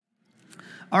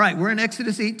All right, we're in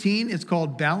Exodus 18. It's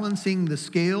called Balancing the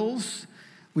Scales.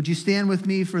 Would you stand with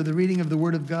me for the reading of the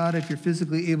Word of God if you're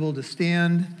physically able to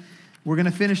stand? We're going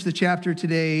to finish the chapter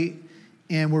today,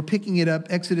 and we're picking it up,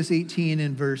 Exodus 18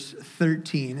 and verse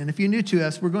 13. And if you're new to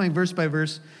us, we're going verse by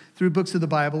verse through books of the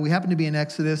Bible. We happen to be in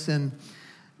Exodus, and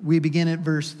we begin at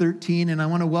verse 13. And I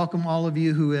want to welcome all of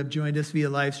you who have joined us via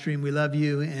live stream. We love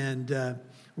you, and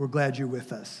we're glad you're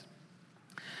with us.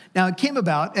 Now, it came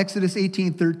about, Exodus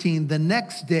 18:13, the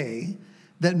next day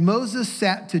that Moses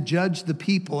sat to judge the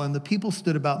people, and the people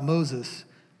stood about Moses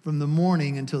from the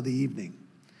morning until the evening.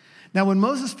 Now, when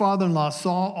Moses' father-in-law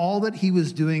saw all that he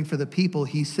was doing for the people,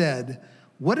 he said,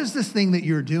 "What is this thing that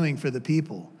you're doing for the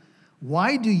people?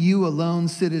 Why do you alone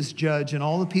sit as judge, and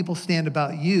all the people stand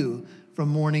about you from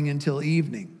morning until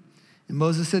evening?" And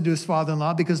Moses said to his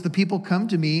father-in-law, "Because the people come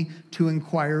to me to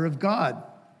inquire of God.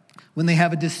 When they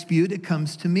have a dispute, it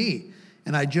comes to me,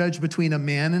 and I judge between a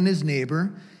man and his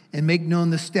neighbor and make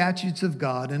known the statutes of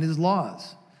God and his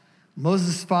laws."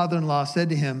 Moses' father-in-law said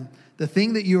to him, "The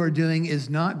thing that you are doing is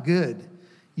not good.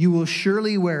 You will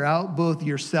surely wear out both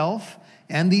yourself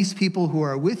and these people who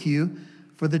are with you,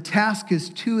 for the task is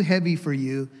too heavy for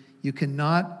you. You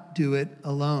cannot do it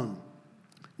alone."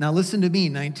 Now listen to me,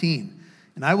 19.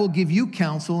 "And I will give you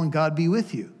counsel, and God be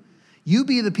with you. You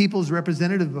be the people's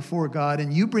representative before God,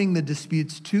 and you bring the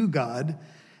disputes to God.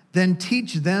 Then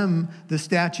teach them the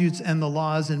statutes and the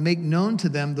laws, and make known to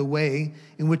them the way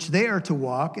in which they are to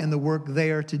walk and the work they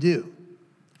are to do.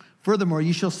 Furthermore,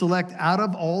 you shall select out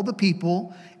of all the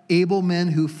people able men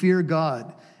who fear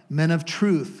God, men of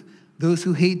truth, those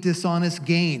who hate dishonest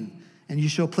gain. And you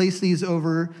shall place these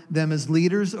over them as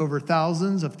leaders over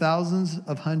thousands, of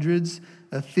hundreds,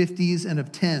 of fifties, and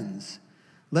of tens.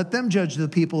 Let them judge the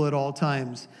people at all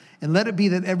times. And let it be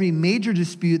that every major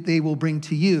dispute they will bring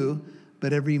to you,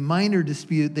 but every minor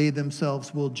dispute they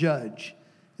themselves will judge.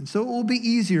 And so it will be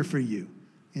easier for you,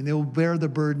 and they will bear the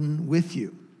burden with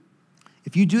you.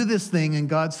 If you do this thing, and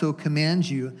God so commands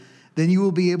you, then you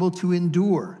will be able to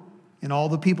endure, and all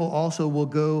the people also will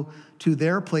go to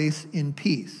their place in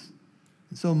peace."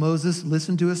 And so Moses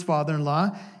listened to his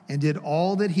father-in-law and did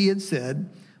all that he had said.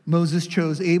 Moses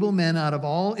chose able men out of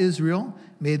all Israel,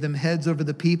 made them heads over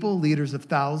the people, leaders of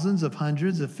thousands, of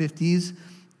hundreds, of fifties,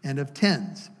 and of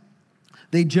tens.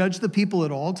 They judged the people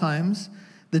at all times.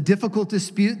 The difficult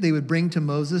dispute they would bring to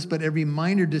Moses, but every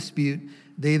minor dispute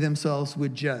they themselves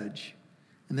would judge.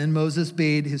 And then Moses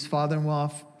bade his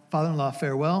father-in-law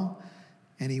farewell,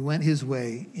 and he went his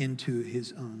way into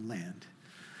his own land.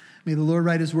 May the Lord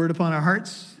write his word upon our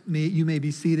hearts. You may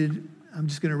be seated. I'm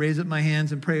just going to raise up my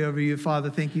hands and pray over you. Father,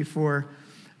 thank you for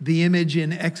the image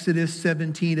in Exodus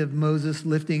 17 of Moses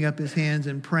lifting up his hands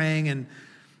and praying. And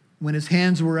when his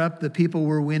hands were up, the people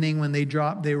were winning. When they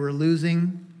dropped, they were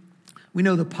losing. We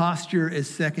know the posture is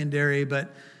secondary,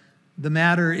 but the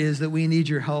matter is that we need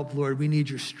your help, Lord. We need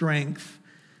your strength.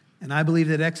 And I believe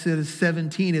that Exodus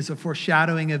 17 is a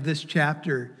foreshadowing of this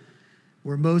chapter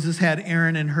where Moses had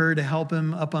Aaron and Hur to help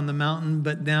him up on the mountain,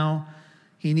 but now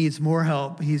he needs more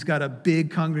help. He's got a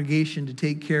big congregation to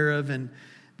take care of, and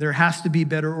there has to be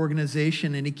better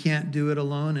organization, and he can't do it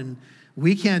alone, and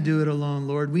we can't do it alone,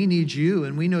 Lord. We need you,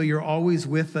 and we know you're always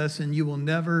with us, and you will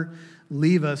never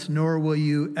leave us, nor will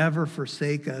you ever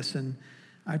forsake us. And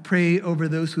I pray over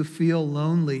those who feel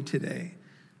lonely today.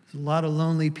 There's a lot of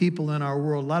lonely people in our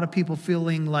world, a lot of people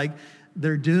feeling like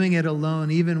they're doing it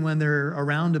alone, even when they're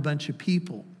around a bunch of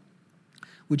people.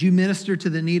 Would you minister to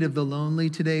the need of the lonely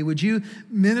today? Would you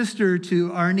minister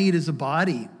to our need as a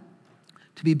body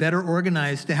to be better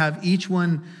organized, to have each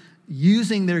one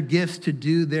using their gifts to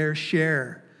do their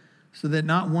share so that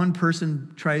not one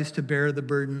person tries to bear the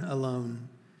burden alone?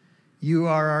 You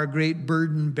are our great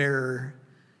burden bearer.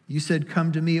 You said,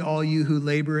 "Come to me, all you who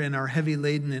labor and are heavy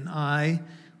laden, and I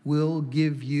will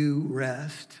give you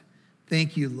rest."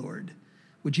 Thank you, Lord.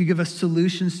 Would you give us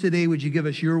solutions today? Would you give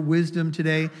us your wisdom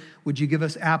today? Would you give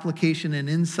us application and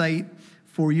insight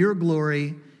for your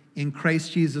glory? In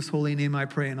Christ Jesus' holy name I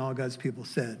pray, and all God's people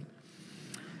said,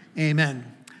 amen.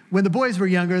 When the boys were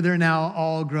younger, they're now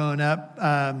all grown up.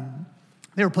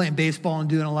 They were playing baseball and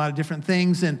doing a lot of different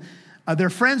things, and their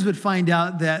friends would find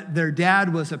out that their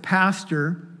dad was a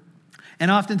pastor. And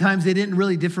oftentimes they didn't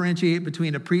really differentiate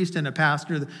between a priest and a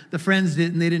pastor. The friends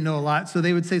didn't, they didn't know a lot. So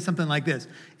they would say something like this: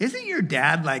 "Isn't your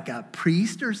dad like a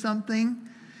priest or something?"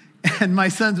 And my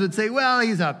sons would say, "Well,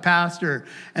 he's a pastor."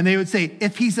 And they would say,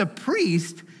 "If he's a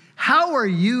priest, how are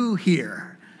you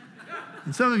here?"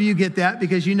 And some of you get that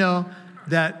because you know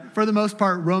that for the most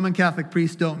part, Roman Catholic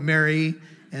priests don't marry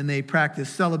and they practice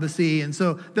celibacy. And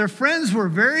so their friends were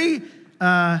very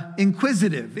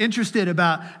inquisitive, interested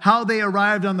about how they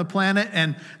arrived on the planet.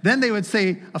 And then they would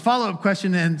say a follow-up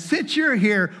question, and since you're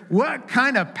here, what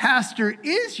kind of pastor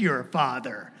is your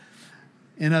father?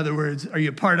 In other words, are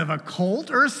you part of a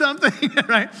cult or something,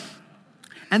 right?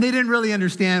 And they didn't really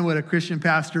understand what a Christian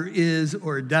pastor is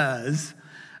or does.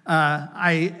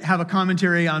 I have a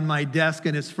commentary on my desk,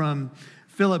 and it's from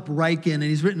Philip Ryken, and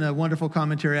he's written a wonderful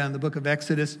commentary on the book of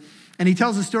Exodus. And he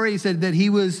tells a story. He said that he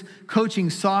was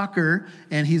coaching soccer,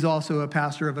 and he's also a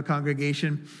pastor of a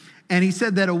congregation. And he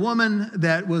said that a woman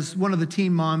that was one of the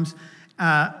team moms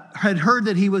had heard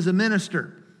that he was a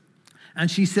minister. And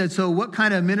she said, so what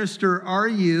kind of minister are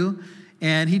you?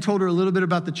 And he told her a little bit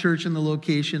about the church and the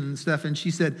location and stuff. And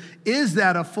she said, is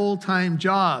that a full-time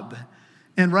job?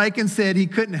 And Ryken said he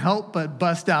couldn't help but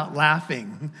bust out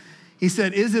laughing. He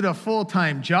said, is it a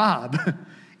full-time job?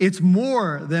 It's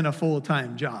more than a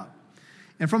full-time job.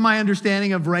 And from my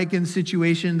understanding of Ryken's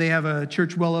situation, they have a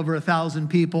church well over 1,000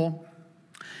 people.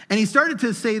 And he started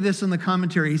to say this in the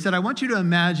commentary. He said, I want you to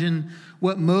imagine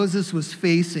what Moses was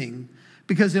facing,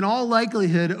 because in all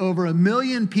likelihood, over 1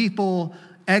 million people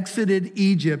exited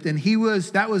Egypt, and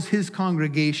that was his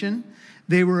congregation.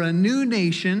 They were a new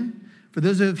nation. For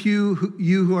those of you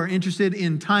who are interested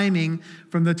in timing,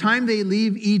 from the time they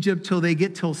leave Egypt till they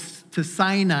get to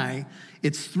Sinai,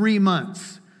 it's 3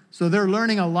 months. So they're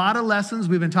learning a lot of lessons.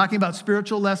 We've been talking about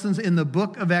spiritual lessons in the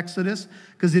book of Exodus,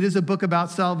 because it is a book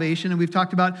about salvation. And we've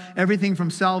talked about everything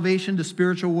from salvation to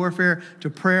spiritual warfare to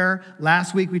prayer.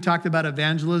 Last week we talked about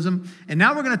evangelism. And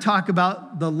now we're going to talk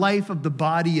about the life of the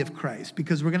body of Christ,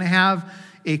 because we're going to have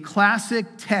a classic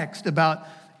text about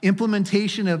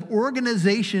implementation of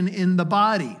organization in the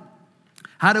body.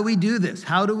 How do we do this?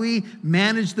 How do we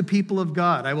manage the people of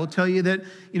God? I will tell you that,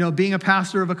 being a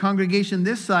pastor of a congregation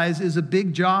this size is a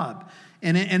big job,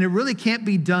 and it really can't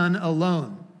be done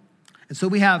alone. And so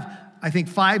we have, I think,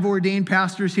 5 ordained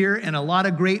pastors here and a lot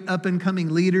of great up-and-coming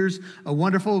leaders, a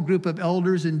wonderful group of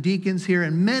elders and deacons here,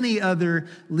 and many other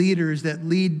leaders that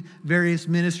lead various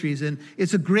ministries. And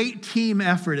it's a great team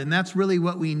effort, and that's really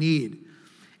what we need.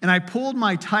 And I pulled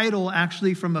my title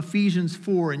actually from Ephesians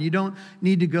 4, and you don't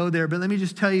need to go there, but let me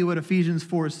just tell you what Ephesians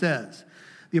 4 says.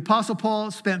 The Apostle Paul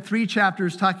spent 3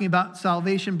 chapters talking about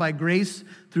salvation by grace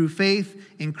through faith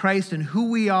in Christ and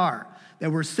who we are, that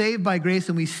we're saved by grace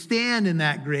and we stand in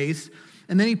that grace.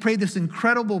 And then he prayed this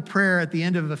incredible prayer at the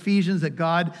end of Ephesians that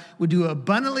God would do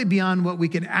abundantly beyond what we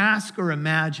could ask or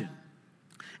imagine.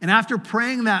 And after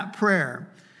praying that prayer,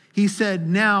 he said,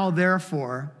 now,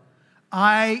 therefore,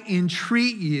 I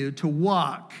entreat you to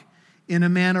walk in a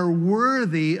manner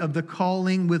worthy of the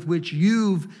calling with which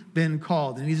you've been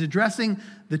called. And he's addressing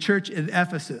the church at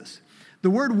Ephesus. The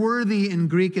word worthy in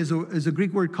Greek is a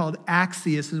Greek word called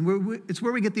axios, and it's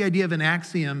where we get the idea of an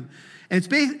axiom. And it's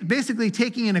basically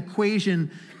taking an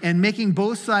equation and making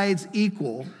both sides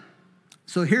equal.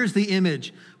 So here's the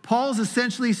image. Paul's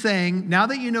essentially saying, now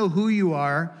that you know who you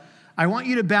are, I want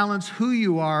you to balance who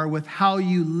you are with how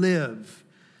you live.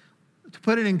 To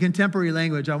put it in contemporary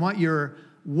language, I want your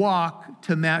walk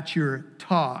to match your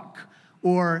talk,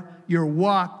 or your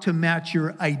walk to match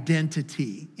your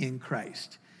identity in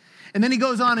Christ. And then he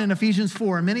goes on in Ephesians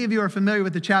 4, and many of you are familiar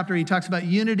with the chapter. He talks about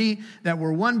unity, that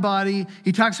we're one body.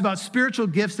 He talks about spiritual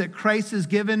gifts that Christ has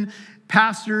given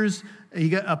pastors, you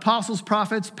got apostles,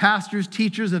 prophets, pastors,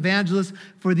 teachers, evangelists,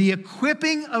 for the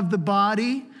equipping of the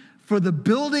body, for the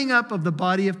building up of the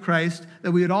body of Christ,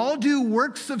 that we would all do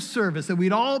works of service, that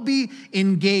we'd all be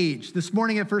engaged. This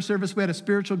morning at first service, we had a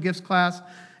spiritual gifts class.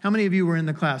 How many of you were in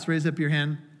the class? Raise up your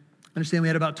hand. I understand we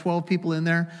had about 12 people in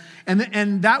there.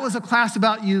 And that was a class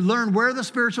about you learn where the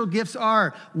spiritual gifts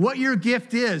are, what your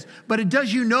gift is. But it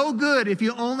does you no good if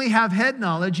you only have head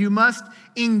knowledge. You must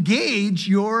engage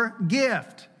your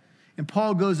gift. And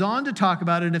Paul goes on to talk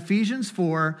about in Ephesians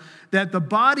 4 that the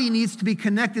body needs to be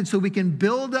connected so we can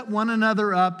build one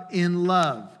another up in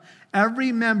love.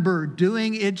 Every member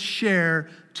doing its share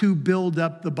to build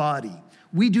up the body.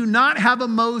 We do not have a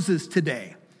Moses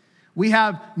today. We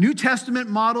have New Testament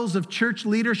models of church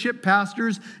leadership,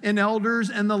 pastors and elders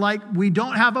and the like. We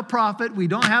don't have a prophet. We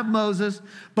don't have Moses,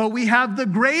 but we have the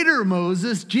greater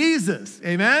Moses, Jesus.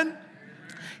 Amen?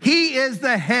 He is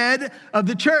the head of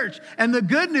the church. And the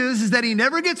good news is that he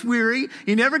never gets weary.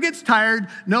 He never gets tired.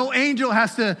 No angel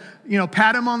has to,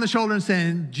 pat him on the shoulder and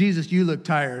saying, Jesus, you look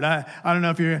tired. I don't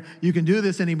know if you can do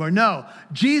this anymore. No,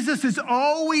 Jesus is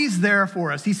always there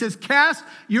for us. He says, cast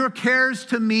your cares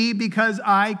to me because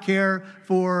I care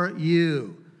for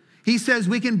you. He says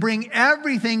we can bring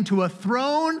everything to a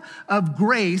throne of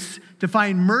grace to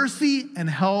find mercy and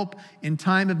help in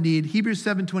time of need. Hebrews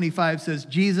 7:25 says,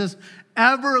 Jesus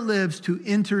ever lives to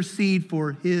intercede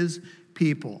for his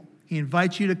people. He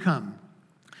invites you to come.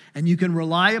 And you can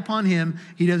rely upon him.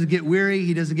 He doesn't get weary.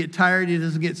 He doesn't get tired. He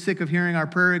doesn't get sick of hearing our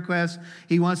prayer requests.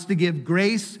 He wants to give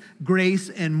grace, grace,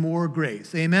 and more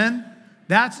grace. Amen?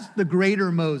 That's the greater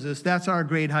Moses. That's our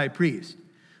great high priest.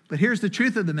 But here's the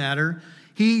truth of the matter.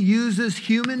 He uses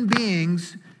human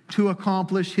beings to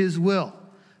accomplish his will.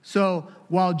 So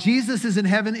while Jesus is in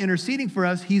heaven interceding for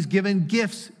us, he's given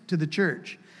gifts to the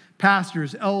church.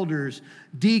 Pastors, elders,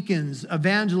 deacons,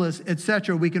 evangelists,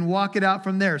 etc. We can walk it out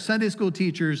from there. Sunday school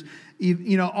teachers,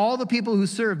 all the people who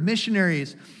serve,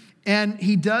 missionaries. And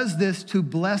he does this to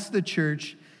bless the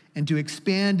church and to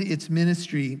expand its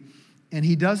ministry. And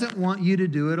he doesn't want you to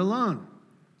do it alone.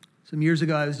 Some years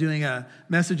ago, I was doing a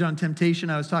message on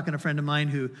temptation. I was talking to a friend of mine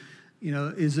who,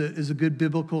 is a good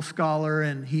biblical scholar,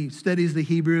 and he studies the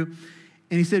Hebrew.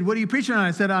 And he said, what are you preaching on?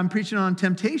 I said, I'm preaching on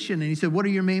temptation. And he said, what are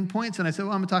your main points? And I said,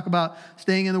 well, I'm going to talk about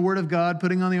staying in the Word of God,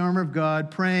 putting on the armor of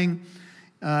God, praying,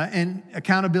 and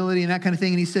accountability and that kind of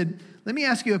thing. And he said, let me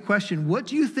ask you a question. What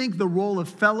do you think the role of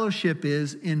fellowship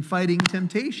is in fighting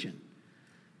temptation?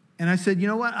 And I said, you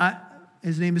know what?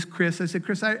 His name is Chris. I said,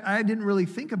 Chris, I didn't really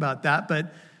think about that,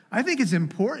 but I think it's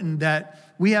important that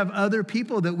we have other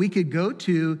people that we could go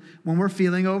to when we're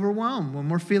feeling overwhelmed, when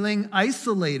we're feeling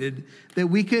isolated, that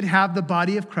we could have the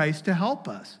body of Christ to help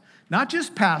us. Not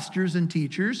just pastors and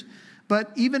teachers,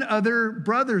 but even other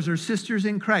brothers or sisters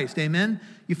in Christ. Amen?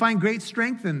 You find great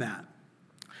strength in that.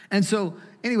 And so,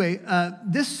 anyway,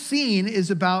 this scene is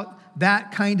about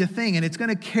that kind of thing, and it's going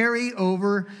to carry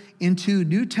over into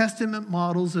New Testament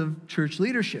models of church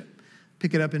leadership.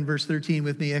 Pick it up in verse 13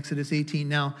 with me, Exodus 18.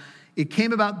 Now, it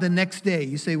came about the next day.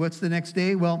 You say, what's the next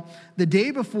day? Well, the day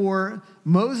before,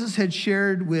 Moses had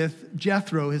shared with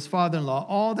Jethro, his father-in-law,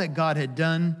 all that God had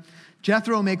done.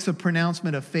 Jethro makes a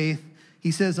pronouncement of faith. He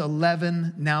says,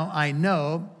 11, now I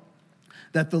know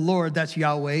that the Lord, that's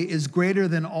Yahweh, is greater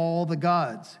than all the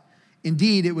gods.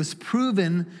 Indeed, it was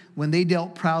proven when they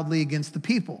dealt proudly against the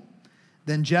people.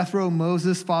 Then Jethro,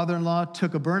 Moses' father-in-law,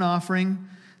 took a burnt offering,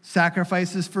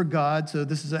 sacrifices for God. So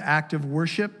this is an act of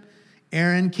worship.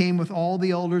 Aaron came with all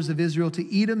the elders of Israel to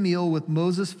eat a meal with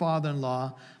Moses'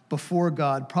 father-in-law before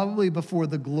God, probably before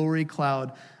the glory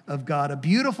cloud of God. A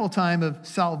beautiful time of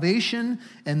salvation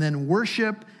and then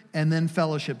worship and then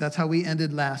fellowship. That's how we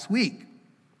ended last week.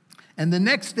 And the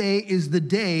next day is the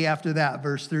day after that,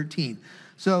 verse 13.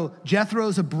 So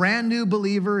Jethro's a brand new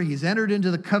believer. He's entered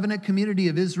into the covenant community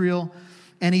of Israel,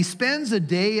 and he spends a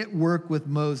day at work with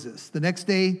Moses. The next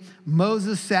day,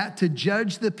 Moses sat to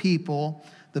judge the people.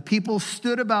 The people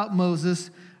stood about Moses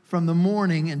from the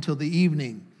morning until the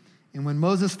evening. And when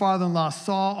Moses' father-in-law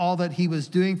saw all that he was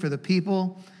doing for the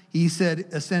people, he said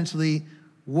essentially,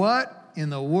 what in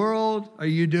the world are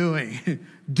you doing?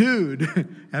 Dude,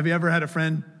 have you ever had a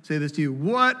friend say this to you?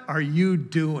 What are you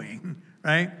doing?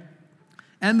 Right?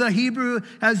 And the Hebrew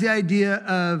has the idea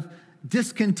of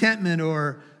discontentment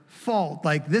or fault.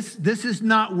 Like this is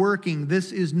not working.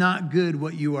 This is not good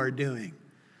what you are doing.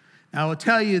 Now, I will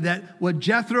tell you that what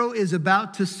Jethro is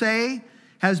about to say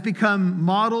has become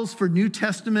models for New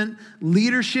Testament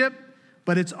leadership,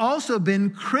 but it's also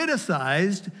been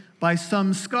criticized by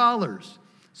some scholars.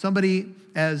 Somebody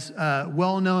as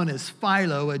well known as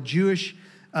Philo, a Jewish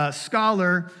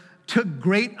scholar, took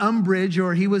great umbrage,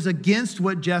 or he was against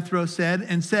what Jethro said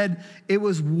and said it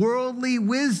was worldly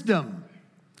wisdom,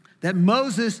 that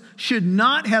Moses should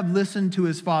not have listened to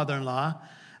his father-in-law,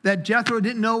 that Jethro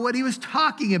didn't know what he was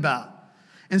talking about.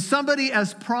 And somebody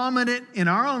as prominent in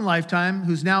our own lifetime,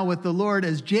 who's now with the Lord,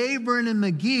 as J. Vernon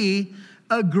McGee,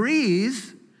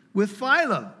 agrees with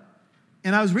Philo.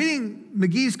 And I was reading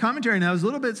McGee's commentary, and I was a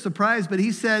little bit surprised, but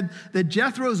he said that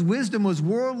Jethro's wisdom was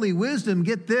worldly wisdom.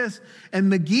 Get this.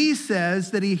 And McGee says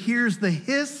that he hears the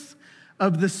hiss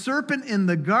of the serpent in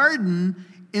the garden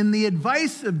in the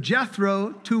advice of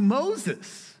Jethro to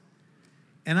Moses.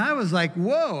 And I was like,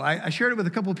 whoa. I shared it with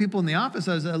a couple of people in the office.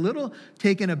 I was a little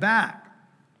taken aback.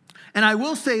 And I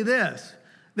will say this,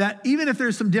 that even if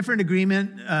there's some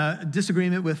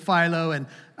disagreement with Philo, and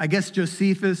I guess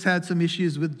Josephus had some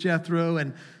issues with Jethro,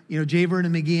 and J.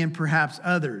 Vernon McGee and perhaps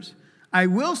others, I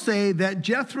will say that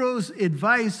Jethro's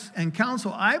advice and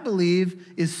counsel, I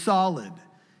believe, is solid.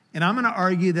 And I'm going to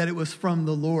argue that it was from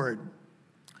the Lord.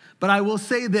 But I will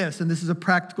say this, and this is a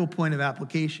practical point of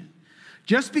application.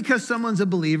 Just because someone's a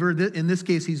believer, in this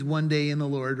case, he's one day in the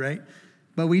Lord, right?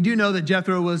 But we do know that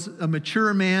Jethro was a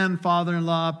mature man,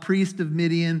 father-in-law, priest of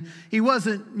Midian. He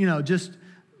wasn't, just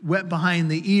wet behind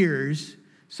the ears.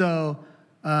 So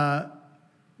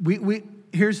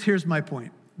here's my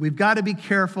point. We've got to be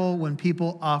careful when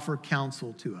people offer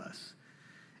counsel to us.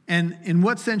 And in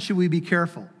what sense should we be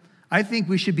careful? I think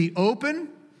we should be open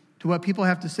to what people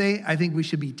have to say. I think we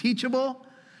should be teachable,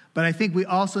 but I think we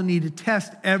also need to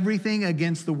test everything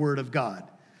against the Word of God.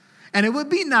 And it would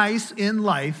be nice in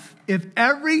life if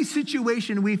every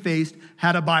situation we faced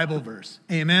had a Bible verse.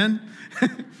 Amen?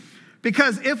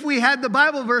 Because if we had the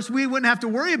Bible verse, we wouldn't have to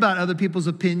worry about other people's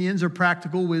opinions or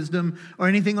practical wisdom or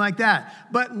anything like that.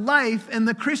 But life and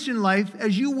the Christian life,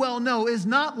 as you well know, is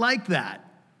not like that.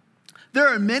 There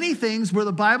are many things where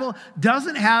the Bible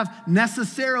doesn't have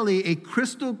necessarily a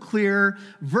crystal clear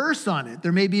verse on it.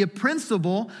 There may be a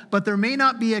principle, but there may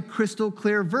not be a crystal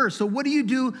clear verse. So what do you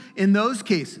do in those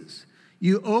cases?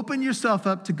 You open yourself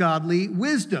up to godly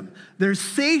wisdom. There's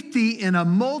safety in a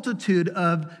multitude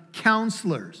of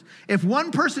counselors. If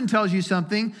one person tells you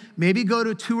something, maybe go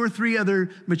to 2 or 3 other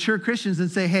mature Christians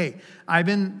and say, hey, I've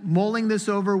been mulling this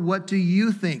over. What do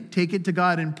you think? Take it to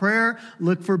God in prayer.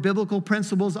 Look for biblical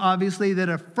principles, obviously, that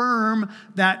affirm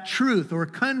that truth or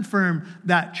confirm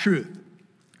that truth.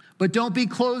 But don't be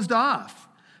closed off.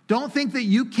 Don't think that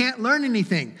you can't learn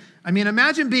anything. I mean,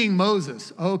 imagine being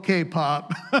Moses. Okay,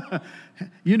 Pop.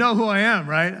 You know who I am,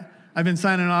 right? I've been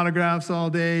signing autographs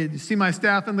all day. You see my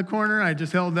staff in the corner? I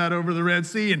just held that over the Red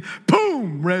Sea and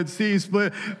boom, Red Sea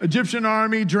split. Egyptian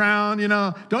army drowned,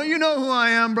 Don't you know who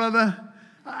I am, brother?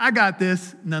 I got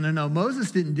this. No. Moses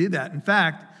didn't do that. In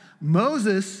fact,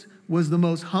 Moses was the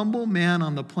most humble man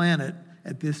on the planet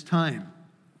at this time.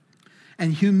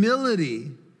 And humility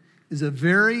is a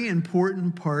very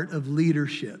important part of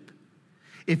leadership.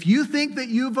 If you think that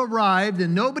you've arrived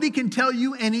and nobody can tell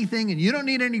you anything and you don't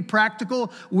need any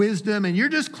practical wisdom and you're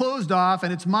just closed off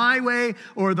and it's my way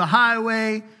or the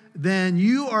highway, then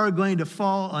you are going to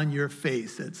fall on your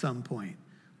face at some point.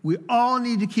 We all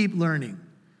need to keep learning.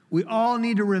 We all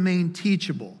need to remain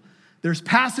teachable. There's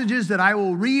passages that I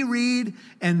will reread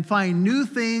and find new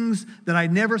things that I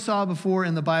never saw before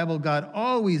in the Bible. God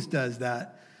always does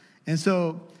that. And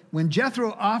so when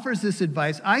Jethro offers this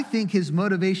advice, I think his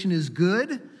motivation is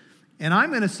good. And I'm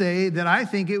going to say that I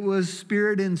think it was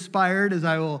Spirit-inspired, as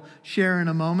I will share in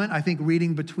a moment. I think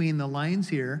reading between the lines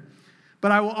here.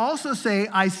 But I will also say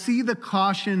I see the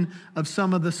caution of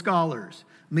some of the scholars.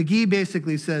 McGee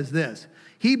basically says this.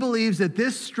 He believes that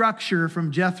this structure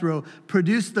from Jethro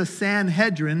produced the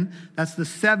Sanhedrin. That's the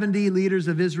 70 leaders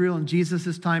of Israel in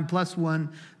Jesus' time, plus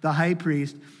one, the high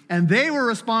priest. And they were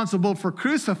responsible for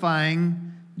crucifying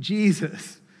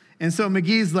Jesus. And so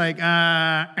McGee's like,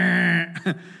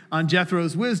 on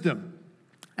Jethro's wisdom.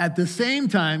 At the same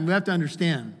time, we have to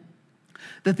understand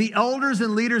that the elders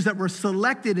and leaders that were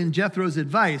selected in Jethro's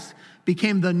advice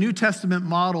became the New Testament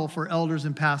model for elders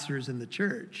and pastors in the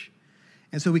church.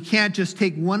 And so we can't just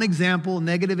take one example,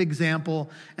 negative example,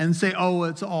 and say, oh,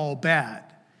 it's all bad.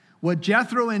 What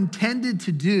Jethro intended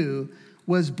to do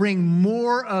was bring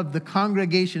more of the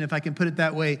congregation, if I can put it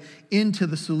that way, into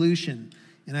the solution.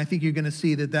 And I think you're going to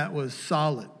see that that was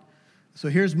solid. So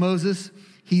here's Moses.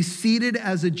 He's seated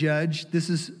as a judge. This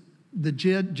is the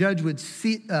judge would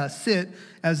sit,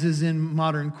 as is in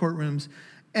modern courtrooms.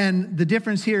 And the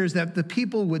difference here is that the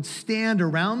people would stand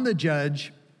around the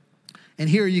judge. And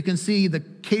here you can see the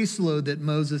caseload that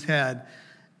Moses had.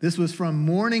 This was from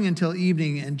morning until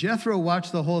evening. And Jethro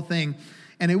watched the whole thing.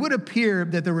 And it would appear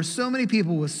that there were so many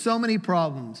people with so many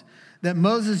problems that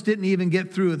Moses didn't even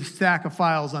get through the stack of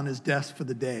files on his desk for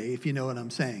the day, if you know what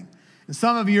I'm saying. And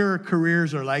some of your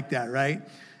careers are like that, right?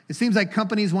 It seems like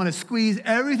companies want to squeeze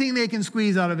everything they can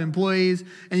squeeze out of employees,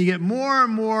 and you get more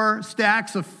and more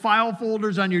stacks of file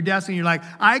folders on your desk, and you're like,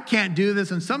 I can't do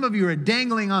this. And some of you are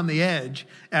dangling on the edge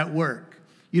at work.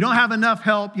 You don't have enough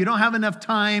help. You don't have enough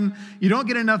time. You don't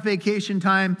get enough vacation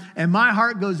time. And my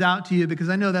heart goes out to you because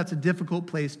I know that's a difficult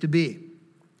place to be.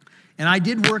 And I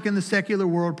did work in the secular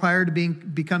world prior to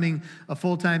becoming a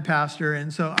full-time pastor.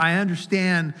 And so I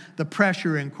understand the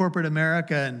pressure in corporate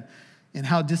America and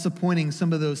how disappointing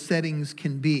some of those settings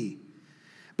can be.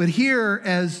 But here,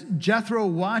 as Jethro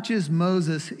watches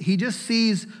Moses, he just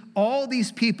sees all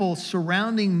these people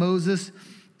surrounding Moses,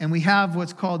 and we have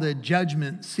what's called a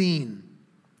judgment scene.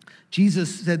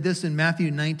 Jesus said this in Matthew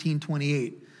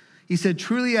 19:28. He said,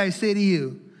 truly I say to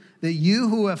you, that you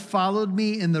who have followed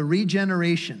me in the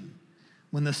regeneration,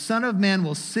 when the Son of Man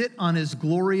will sit on his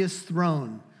glorious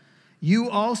throne, you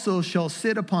also shall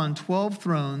sit upon 12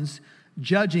 thrones,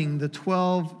 judging the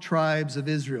 12 tribes of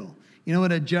Israel. You know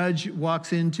when a judge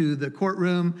walks into the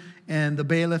courtroom and the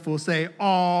bailiff will say,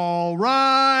 all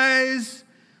rise.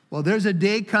 Well, there's a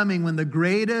day coming when the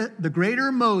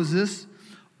greater Moses,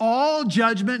 all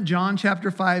judgment, John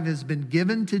chapter 5, has been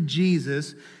given to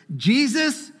Jesus.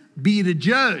 Jesus be the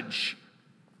judge.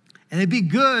 And it'd be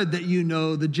good that you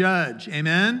know the judge.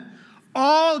 Amen?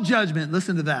 All judgment,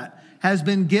 listen to that, has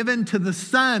been given to the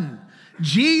Son.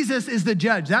 Jesus is the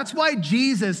judge. That's why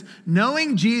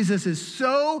knowing Jesus is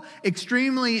so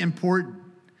extremely important.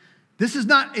 This is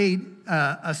not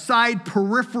a side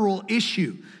peripheral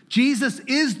issue. Jesus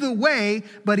is the way,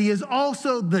 but he is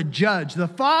also the judge. The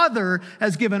Father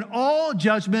has given all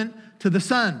judgment to the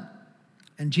Son.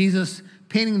 And Jesus,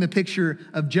 painting the picture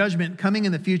of judgment coming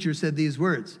in the future, said these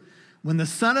words: when the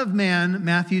Son of Man,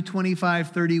 Matthew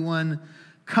 25:31,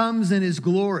 comes in his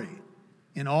glory,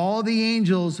 and all the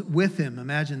angels with him,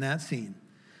 imagine that scene,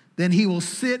 then he will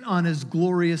sit on his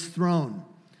glorious throne,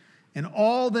 and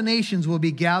all the nations will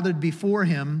be gathered before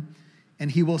him,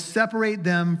 and he will separate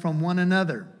them from one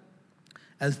another,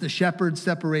 as the shepherd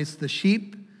separates the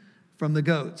sheep from the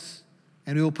goats.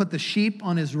 And he will put the sheep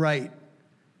on his right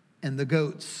and the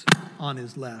goats on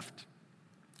his left.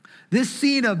 This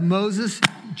scene of Moses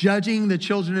judging the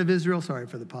children of Israel, sorry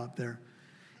for the pop there,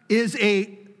 is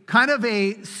a kind of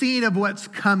a scene of what's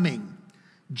coming.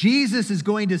 Jesus is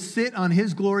going to sit on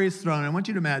his glorious throne. I want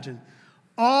you to imagine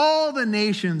all the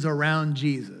nations around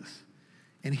Jesus.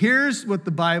 And here's what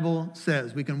the Bible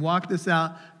says. We can walk this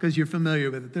out because you're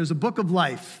familiar with it. There's a book of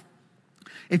life.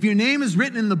 If your name is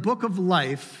written in the book of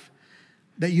life,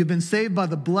 that you've been saved by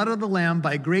the blood of the Lamb,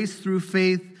 by grace through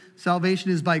faith.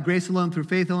 Salvation is by grace alone, through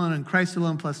faith alone, and Christ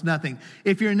alone plus nothing.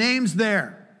 If your name's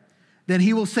there, then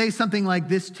he will say something like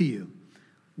this to you: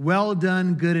 well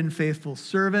done, good and faithful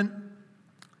servant.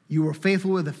 You were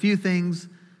faithful with a few things.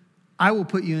 I will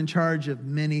put you in charge of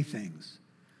many things.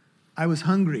 I was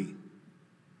hungry,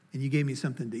 and you gave me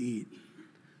something to eat.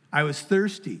 I was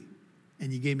thirsty,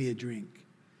 and you gave me a drink.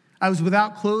 I was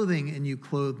without clothing, and you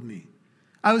clothed me.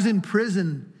 I was in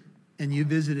prison, and you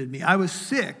visited me. I was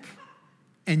sick,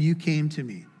 and you came to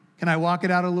me. Can I walk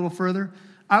it out a little further?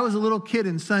 I was a little kid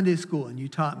in Sunday school, and you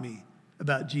taught me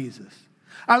about Jesus.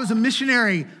 I was a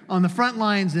missionary on the front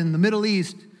lines in the Middle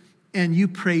East, and you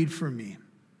prayed for me.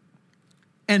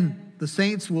 And the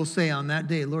saints will say on that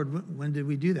day, Lord, when did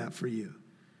we do that for you?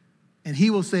 And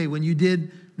he will say, when you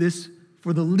did this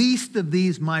for the least of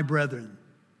these, my brethren,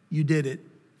 you did it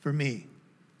for me.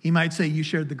 He might say, you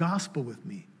shared the gospel with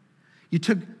me. You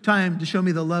took time to show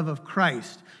me the love of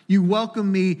Christ. You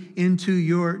welcomed me into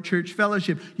your church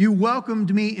fellowship. You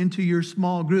welcomed me into your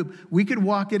small group. We could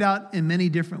walk it out in many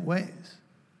different ways.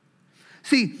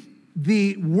 See,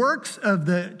 the works of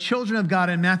the children of God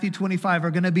in Matthew 25 are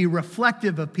going to be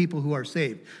reflective of people who are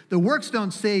saved. The works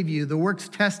don't save you. The works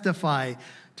testify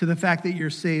to the fact that you're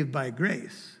saved by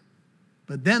grace.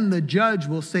 But then the judge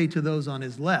will say to those on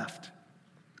his left,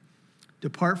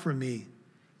 depart from me,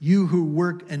 you who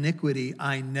work iniquity,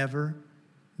 I never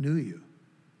knew you.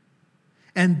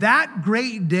 And that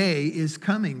great day is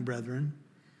coming, brethren.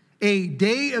 A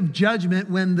day of judgment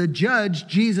when the judge,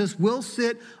 Jesus, will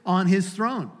sit on his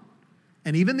throne.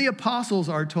 And even the apostles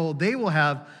are told they will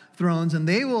have thrones and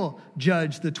they will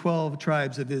judge the 12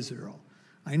 tribes of Israel.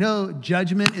 I know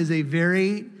judgment is a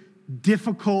very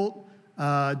difficult,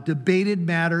 debated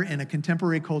matter in a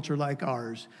contemporary culture like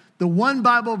ours. The one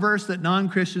Bible verse that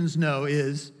non-Christians know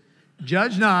is,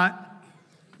 judge not,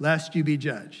 lest you be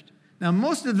judged. Now,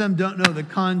 most of them don't know the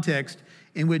context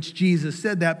in which Jesus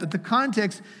said that, but the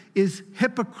context is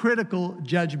hypocritical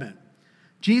judgment.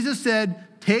 Jesus said,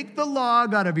 take the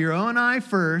log out of your own eye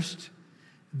first,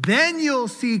 then you'll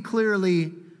see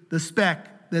clearly the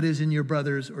speck that is in your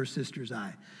brother's or sister's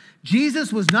eye.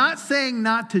 Jesus was not saying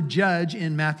not to judge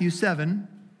in Matthew 7.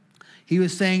 He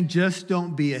was saying, just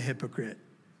don't be a hypocrite.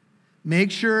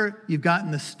 Make sure you've gotten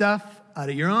the stuff out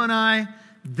of your own eye,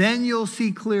 then you'll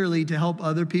see clearly to help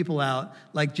other people out,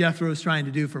 like Jethro is trying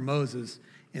to do for Moses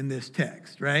in this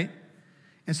text, right?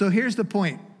 And so here's the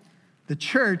point. The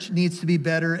church needs to be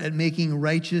better at making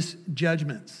righteous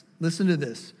judgments. Listen to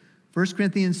this. 1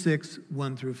 Corinthians 6,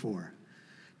 1 through 4.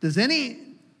 Does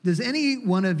any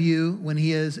one of you, when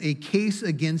he has a case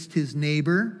against his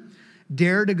neighbor,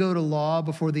 dare to go to law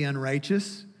before the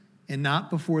unrighteous and not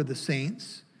before the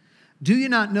saints? Do you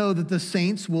not know that the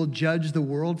saints will judge the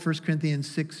world? 1 Corinthians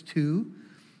 6, 2.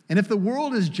 And if the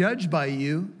world is judged by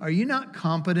you, are you not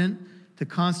competent to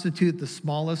constitute the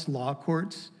smallest law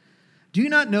courts? Do you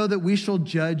not know that we shall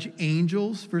judge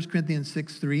angels? 1 Corinthians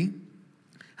 6, 3.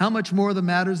 How much more the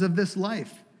matters of this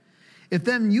life? If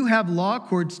then you have law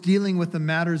courts dealing with the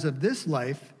matters of this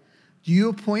life, do you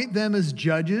appoint them as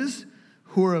judges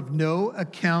who are of no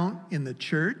account in the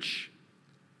church?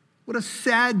 What a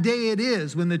sad day it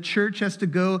is when the church has to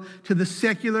go to the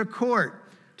secular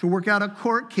court to work out a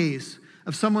court case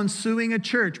of someone suing a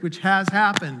church, which has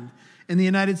happened in the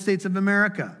United States of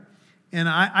America. And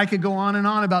I could go on and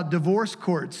on about divorce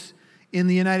courts in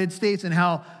the United States and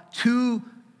how two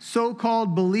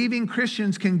so-called believing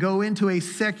Christians can go into a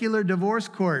secular divorce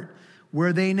court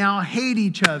where they now hate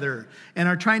each other and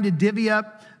are trying to divvy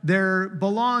up their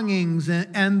belongings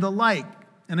and the like.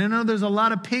 And I know there's a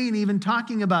lot of pain even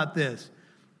talking about this.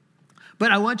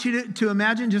 But I want you to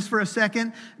imagine just for a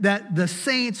second that the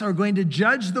saints are going to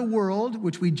judge the world,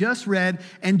 which we just read,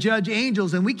 and judge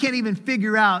angels. And we can't even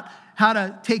figure out how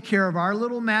to take care of our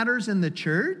little matters in the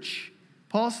church,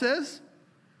 Paul says.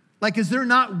 Like, is there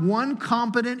not one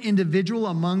competent individual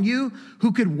among you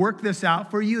who could work this out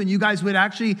for you and you guys would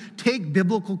actually take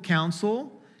biblical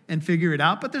counsel and figure it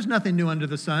out? But there's nothing new under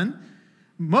the sun.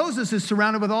 Moses is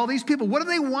surrounded with all these people. What are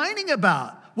they whining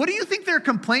about? What do you think their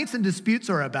complaints and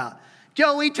disputes are about?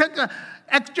 Joey took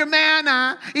extra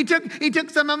manna. He took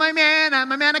some of my manna,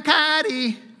 my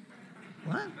manicotti.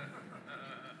 What?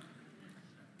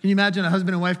 Can you imagine a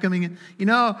husband and wife coming in? You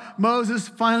know, Moses,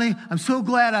 finally, I'm so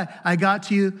glad I got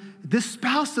to you. This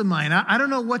spouse of mine, I don't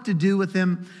know what to do with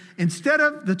him. Instead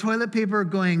of the toilet paper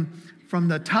going from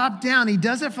the top down, he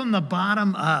does it from the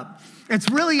bottom up. It's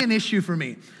really an issue for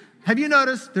me. Have you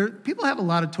noticed people have a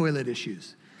lot of toilet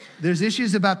issues? There's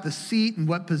issues about the seat and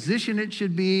what position it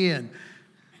should be and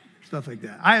stuff like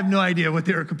that. I have no idea what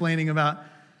they were complaining about.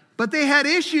 But they had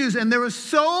issues, and there were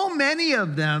so many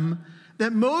of them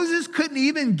that Moses couldn't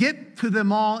even get to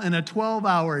them all in a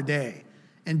 12-hour day.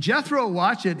 And Jethro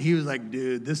watched it, and he was like,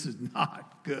 dude, this is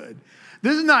not good.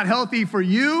 This is not healthy for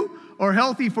you or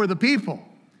healthy for the people.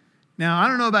 Now, I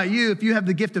don't know about you if you have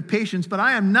the gift of patience, but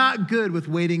I am not good with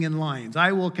waiting in lines.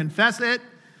 I will confess it.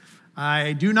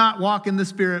 I do not walk in the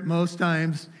Spirit most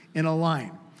times in a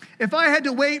line. If I had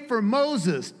to wait for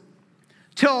Moses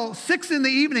till 6 in the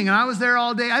evening and I was there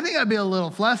all day, I think I'd be a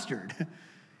little flustered.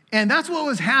 And that's what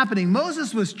was happening.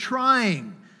 Moses was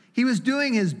trying. He was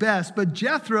doing his best. But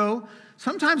Jethro,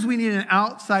 sometimes we need an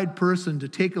outside person to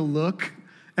take a look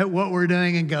at what we're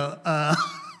doing and go,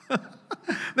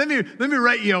 let me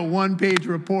write you a one-page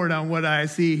report on what I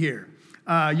see here.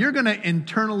 You're going to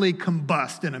internally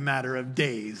combust in a matter of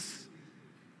days.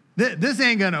 This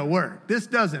ain't going to work. This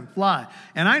doesn't fly.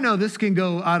 And I know this can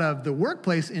go out of the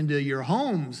workplace into your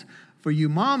homes for you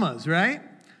mamas, right?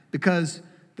 Because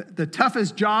the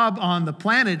toughest job on the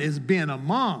planet is being a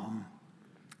mom.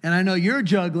 And I know you're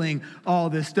juggling all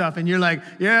this stuff, and you're like,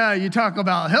 yeah, you talk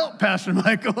about help, Pastor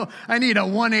Michael. I need a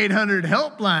 1-800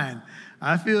 helpline.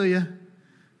 I feel you.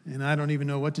 And I don't even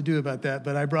know what to do about that,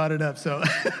 but I brought it up, so.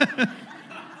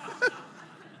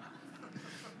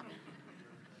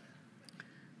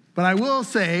 But I will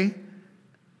say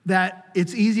that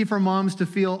it's easy for moms to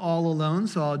feel all alone,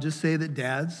 so I'll just say that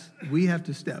dads, we have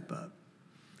to step up.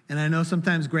 And I know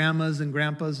sometimes grandmas and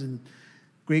grandpas and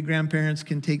great-grandparents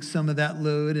can take some of that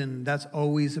load, and that's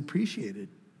always appreciated.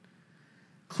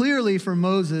 Clearly for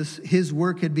Moses, his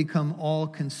work had become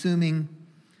all-consuming.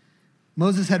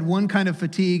 Moses had one kind of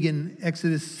fatigue in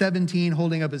Exodus 17,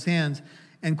 holding up his hands,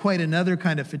 and quite another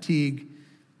kind of fatigue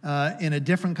in a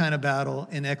different kind of battle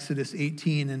in Exodus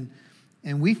 18.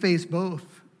 And we face both.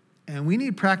 And we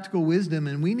need practical wisdom,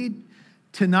 and we need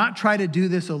to not try to do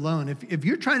this alone. If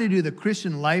you're trying to do the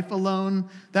Christian life alone,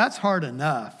 that's hard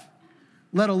enough.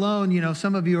 Let alone,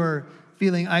 some of you are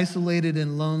feeling isolated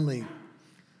and lonely.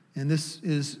 And this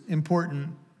is important.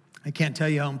 I can't tell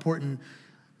you how important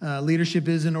leadership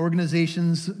is in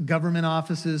organizations, government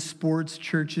offices, sports,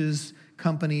 churches,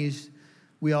 companies.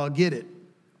 We all get it.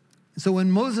 So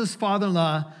when Moses'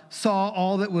 father-in-law saw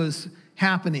all that was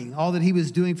happening, all that he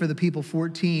was doing for the people,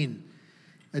 14,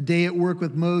 a day at work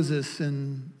with Moses,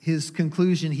 and his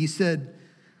conclusion, he said,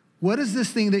 "What is this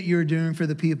thing that you're doing for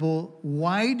the people?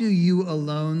 Why do you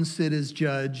alone sit as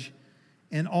judge,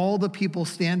 and all the people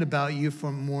stand about you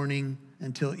from morning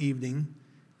until evening?"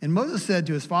 And Moses said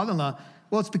to his father-in-law,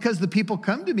 "Well, it's because the people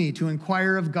come to me to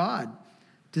inquire of God,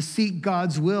 to seek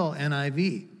God's will,"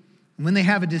 NIV. "And when they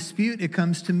have a dispute, it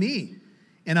comes to me,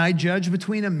 and I judge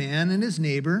between a man and his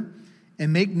neighbor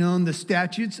and make known the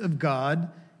statutes of God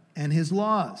and his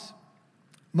laws."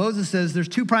 Moses says there's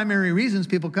two primary reasons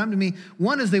people come to me.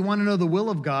 One is they want to know the will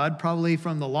of God, probably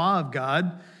from the law of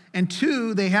God. And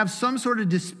two, they have some sort of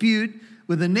dispute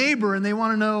with a neighbor, and they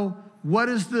want to know what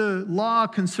is the law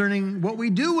concerning what we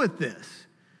do with this.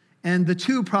 And the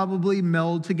two probably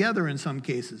meld together in some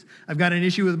cases. I've got an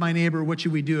issue with my neighbor. What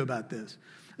should we do about this?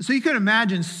 So you can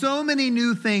imagine so many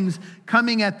new things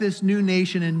coming at this new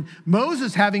nation, and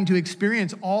Moses having to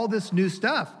experience all this new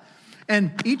stuff.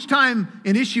 And each time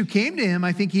an issue came to him,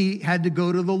 I think he had to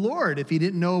go to the Lord. If he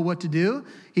didn't know what to do,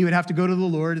 he would have to go to the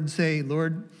Lord and say,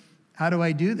 "Lord, how do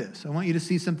I do this?" I want you to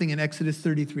see something in Exodus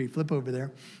 33. Flip over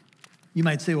there. You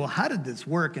might say, well, how did this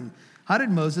work? And how did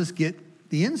Moses get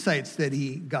the insights that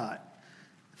he got?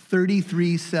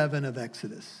 33:7 of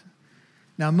Exodus.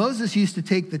 Now, Moses used to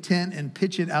take the tent and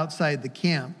pitch it outside the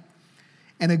camp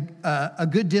and a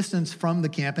good distance from the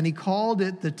camp, and he called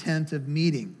it the tent of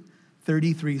meeting,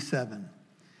 33:7.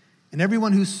 And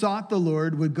everyone who sought the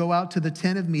Lord would go out to the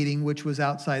tent of meeting, which was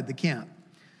outside the camp.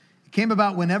 It came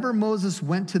about whenever Moses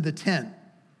went to the tent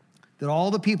that all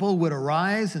the people would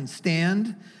arise and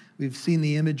stand. We've seen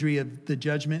the imagery of the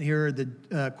judgment here,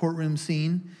 the courtroom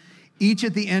scene. Each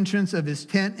at the entrance of his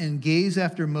tent and gaze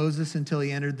after Moses until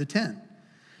he entered the tent.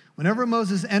 Whenever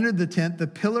Moses entered the tent, the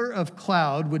pillar of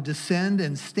cloud would descend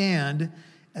and stand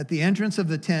at the entrance of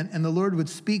the tent, and the Lord would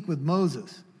speak with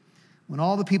Moses. When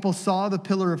all the people saw the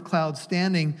pillar of cloud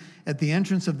standing at the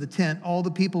entrance of the tent, all the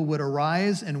people would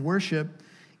arise and worship,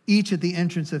 each at the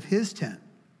entrance of his tent.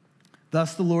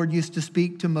 Thus the Lord used to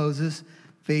speak to Moses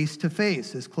face to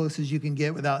face, as close as you can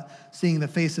get without seeing the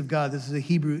face of God. This is a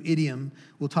Hebrew idiom.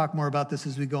 We'll talk more about this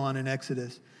as we go on in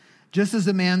Exodus. Just as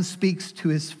a man speaks to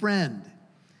his friend.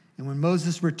 And when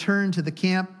Moses returned to the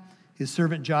camp, his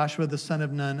servant Joshua, the son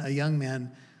of Nun, a young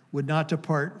man, would not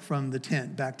depart from the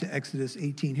tent. Back to Exodus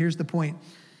 18. Here's the point.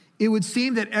 It would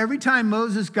seem that every time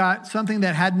Moses got something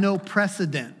that had no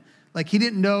precedent, like he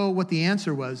didn't know what the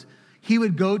answer was, he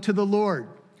would go to the Lord.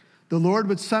 The Lord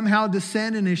would somehow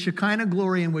descend in his Shekinah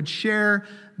glory and would share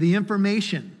the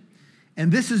information.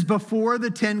 And this is before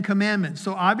the 10 Commandments.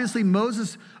 So obviously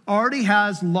Moses already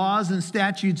has laws and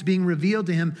statutes being revealed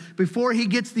to him before he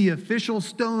gets the official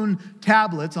stone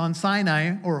tablets on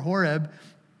Sinai or Horeb.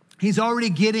 He's already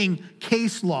getting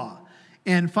case law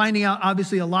and finding out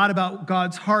obviously a lot about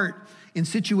God's heart in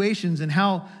situations and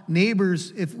how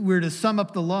neighbors, if we're to sum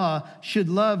up the law, should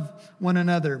love one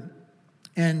another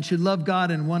and should love God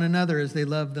and one another as they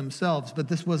love themselves. But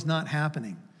this was not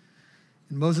happening.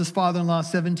 And Moses' father-in-law,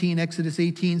 17, Exodus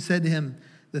 18, said to him,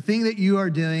 "The thing that you are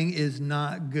doing is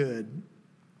not good.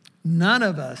 None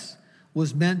of us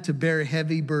was meant to bear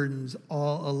heavy burdens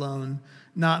all alone.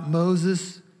 Not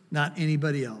Moses, not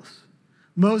anybody else."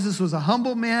 Moses was a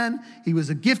humble man. He was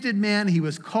a gifted man. He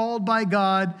was called by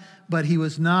God, but he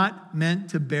was not meant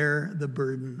to bear the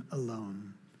burden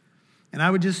alone. And I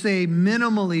would just say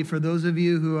minimally for those of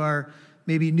you who are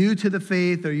maybe new to the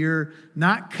faith or you're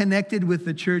not connected with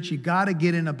the church, you got to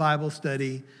get in a Bible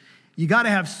study. You got to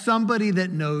have somebody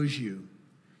that knows you.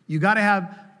 You got to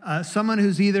have someone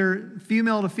who's either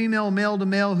female to female, male to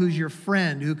male, who's your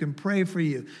friend, who can pray for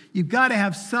you. You've got to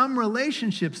have some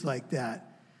relationships like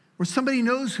that where somebody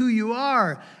knows who you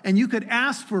are and you could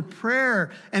ask for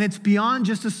prayer and it's beyond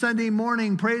just a Sunday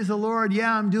morning, praise the Lord,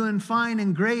 yeah, I'm doing fine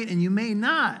and great, and you may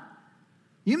not.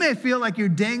 You may feel like you're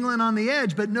dangling on the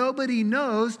edge, but nobody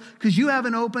knows because you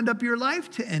haven't opened up your life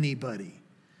to anybody.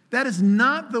 That is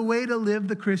not the way to live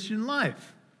the Christian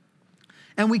life.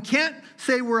 And we can't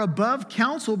say we're above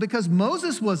counsel because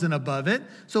Moses wasn't above it,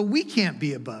 so we can't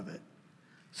be above it.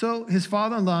 So his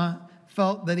father-in-law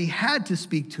felt that he had to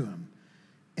speak to him.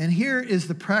 And here is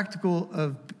the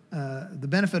the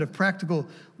benefit of practical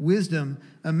wisdom,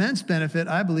 immense benefit,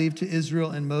 I believe, to Israel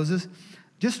and Moses.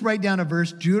 Just write down a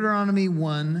verse, Deuteronomy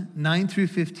 1, 9 through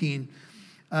 15.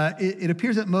 It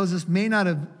appears that Moses may not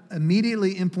have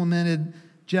immediately implemented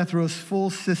Jethro's full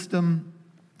system.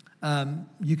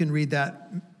 You can read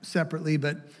that separately,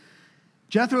 but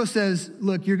Jethro says,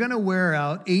 look, you're going to wear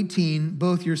out 18,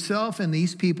 both yourself and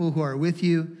these people who are with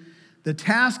you. The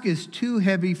task is too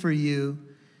heavy for you,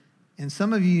 and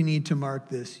some of you need to mark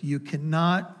this. You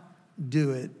cannot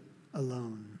do it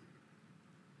alone.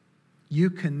 You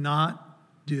cannot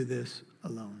do this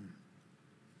alone.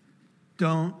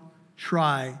 Don't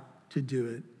try to do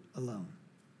it alone.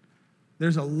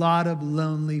 There's a lot of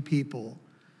lonely people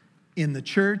in the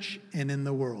church and in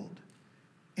the world.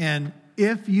 And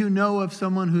if you know of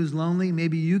someone who's lonely,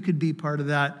 maybe you could be part of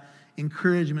that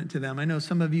encouragement to them. I know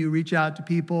some of you reach out to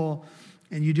people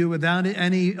and you do it without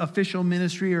any official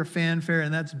ministry or fanfare,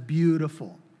 and that's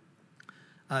beautiful.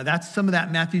 That's some of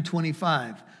that Matthew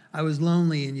 25. I was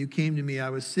lonely and you came to me. I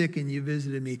was sick and you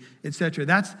visited me, etc.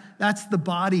 That's the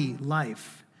body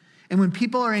life. And when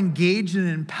people are engaged and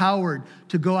empowered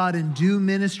to go out and do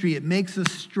ministry, it makes us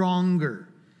stronger.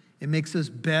 It makes us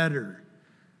better.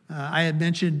 I had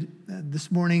mentioned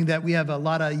this morning that we have a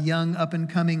lot of young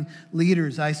up-and-coming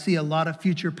leaders. I see a lot of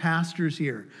future pastors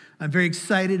here. I'm very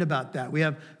excited about that. We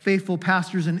have faithful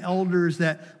pastors and elders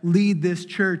that lead this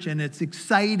church, and it's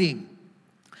exciting.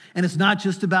 And it's not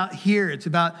just about here. It's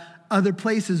about other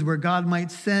places where God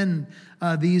might send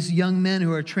these young men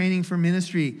who are training for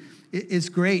ministry. It's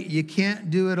great. You can't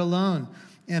do it alone.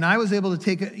 And I was able to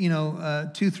take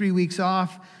 2-3 weeks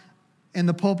off, and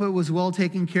the pulpit was well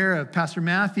taken care of. Pastor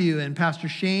Matthew and Pastor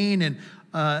Shane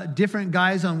and different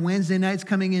guys on Wednesday nights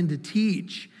coming in to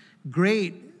teach.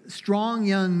 Great strong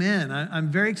young men. I'm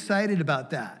very excited about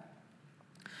that.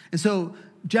 And so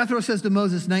Jethro says to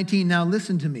Moses, 19, now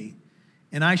listen to me,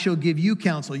 and I shall give you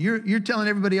counsel. You're telling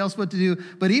everybody else what to do,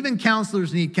 but even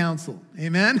counselors need counsel.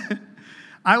 Amen?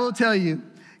 I will tell you,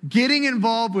 getting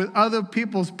involved with other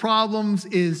people's problems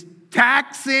is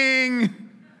taxing.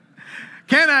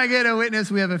 Can I get a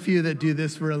witness? We have a few that do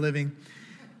this for a living.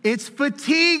 It's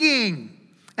fatiguing.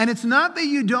 And it's not that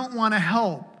you don't want to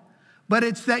help, but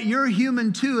it's that you're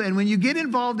human too. And when you get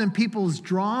involved in people's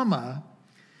drama,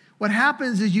 what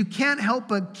happens is you can't help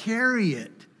but carry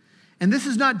it. And this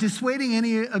is not dissuading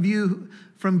any of you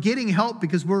from getting help,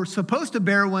 because we're supposed to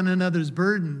bear one another's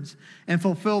burdens and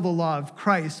fulfill the law of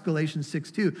Christ, Galatians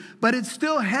 6:2. But it's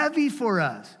still heavy for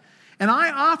us. And I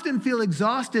often feel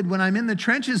exhausted when I'm in the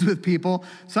trenches with people.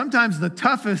 Sometimes the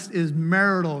toughest is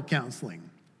marital counseling.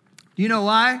 Do you know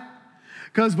why?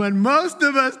 Because when most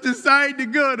of us decide to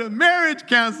go to marriage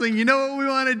counseling, you know what we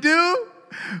want to do?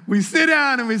 We sit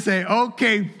down and we say,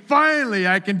 okay, finally,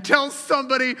 I can tell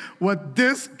somebody what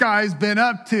this guy's been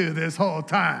up to this whole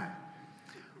time.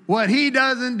 What he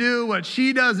doesn't do, what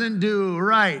she doesn't do,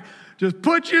 right. Just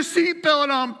put your seatbelt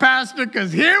on, Pastor,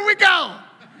 because here we go.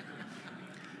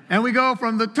 And we go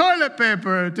from the toilet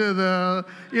paper to the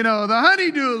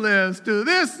honey-do list to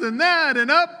this and that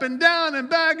and up and down and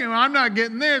back. And I'm not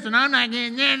getting this and I'm not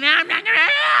getting this and I'm not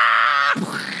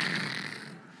getting.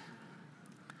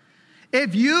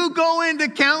 If you go into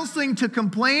counseling to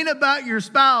complain about your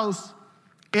spouse,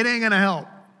 it ain't going to help.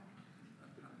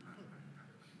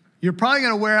 You're probably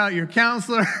going to wear out your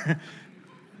counselor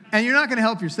and you're not going to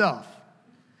help yourself.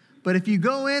 But if you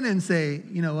go in and say,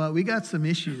 you know what, we got some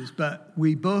issues, but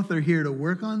we both are here to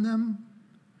work on them.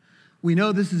 We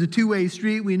know this is a two-way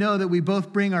street. We know that we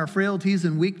both bring our frailties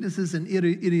and weaknesses and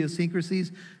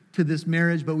idiosyncrasies to this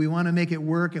marriage, but we want to make it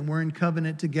work, and we're in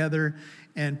covenant together.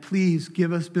 And please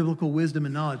give us biblical wisdom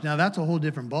and knowledge. Now, that's a whole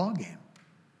different ballgame.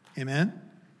 Amen?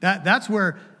 That's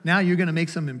where now you're going to make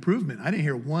some improvement. I didn't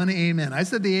hear one amen. I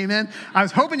said the amen. I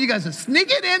was hoping you guys would sneak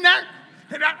it in there.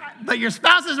 But your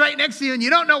spouse is right next to you and you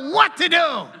don't know what to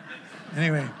do.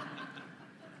 Anyway.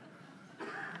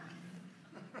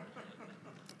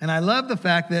 And I love the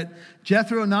fact that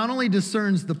Jethro not only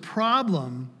discerns the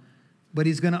problem, but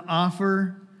he's going to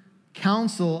offer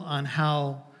counsel on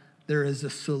how there is a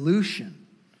solution.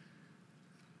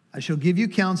 I shall give you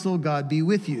counsel, God be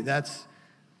with you. I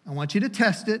want you to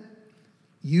test it.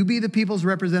 You be the people's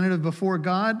representative before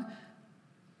God,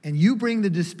 and you bring the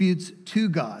disputes to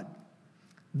God.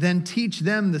 Then teach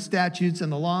them the statutes and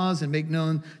the laws and make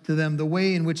known to them the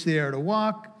way in which they are to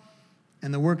walk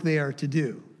and the work they are to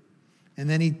do. And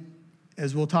then he,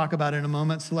 as we'll talk about in a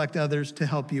moment, select others to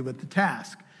help you with the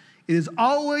task. It is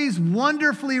always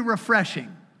wonderfully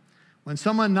refreshing when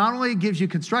someone not only gives you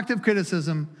constructive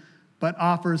criticism, but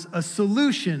offers a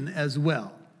solution as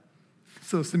well.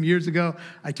 So some years ago,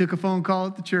 I took a phone call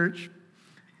at the church.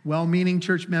 Well-meaning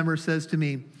church member says to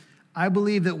me, I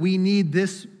believe that we need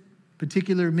this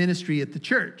particular ministry at the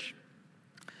church.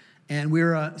 And we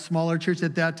were a smaller church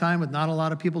at that time with not a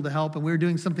lot of people to help. And we were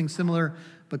doing something similar,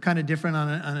 but kind of different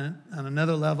on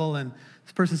another level. And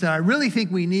this person said, I really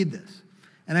think we need this.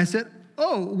 And I said,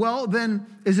 oh, well, then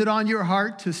is it on your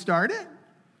heart to start it?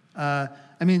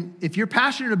 If you're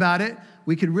passionate about it,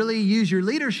 we could really use your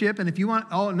leadership. And if you want,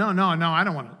 no, I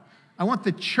don't want it. I want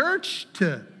the church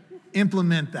to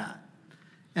implement that.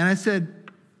 And I said,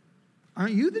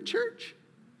 aren't you the church?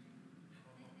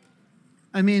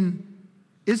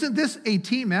 Isn't this a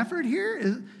team effort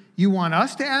here? You want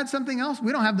us to add something else?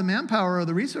 We don't have the manpower or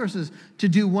the resources to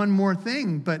do one more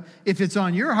thing. But if it's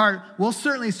on your heart, we'll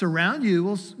certainly surround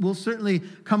you. We'll certainly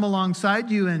come alongside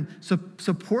you and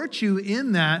support you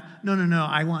in that. No,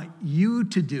 I want you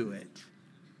to do it.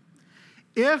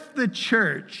 If the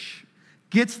church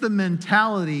gets the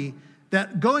mentality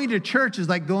that going to church is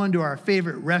like going to our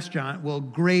favorite restaurant, we'll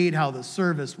grade how the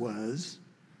service was.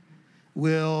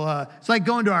 It's like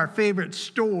going to our favorite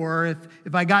store.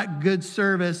 If I got good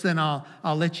service, then I'll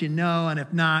let you know. And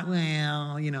if not,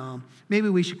 well, maybe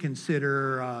we should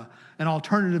consider an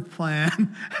alternative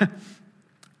plan.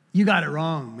 You got it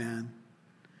wrong, man.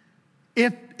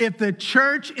 If the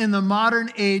church in the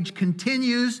modern age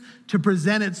continues to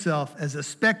present itself as a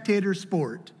spectator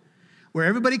sport, where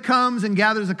everybody comes and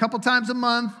gathers a couple times a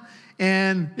month,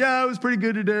 and it was pretty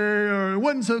good today, or it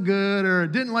wasn't so good, or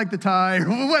didn't like the tie,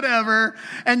 or whatever,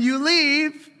 and you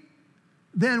leave,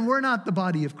 then we're not the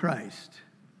body of Christ.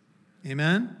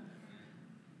 Amen?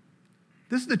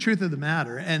 This is the truth of the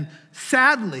matter. And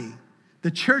sadly,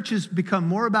 the church has become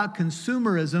more about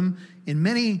consumerism in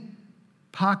many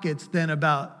pockets than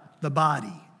about the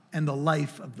body and the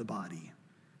life of the body.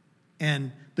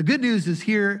 And the good news is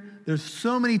here, there's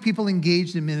so many people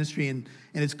engaged in ministry, and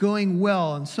it's going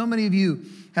well. And so many of you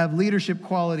have leadership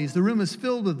qualities. The room is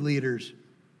filled with leaders.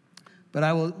 But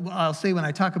I'll say when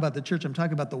I talk about the church, I'm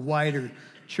talking about the wider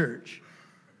church.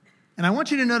 And I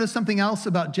want you to notice something else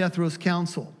about Jethro's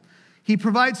counsel. He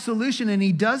provides solution, and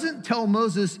he doesn't tell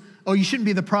Moses, oh, you shouldn't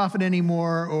be the prophet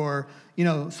anymore, or,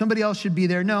 somebody else should be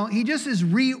there. No, he just is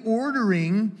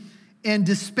reordering and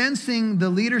dispensing the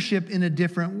leadership in a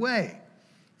different way.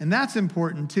 And that's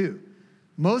important too.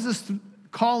 Moses'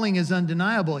 calling is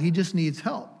undeniable. He just needs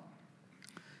help.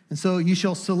 And so you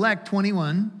shall select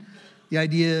 21. The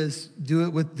idea is do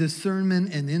it with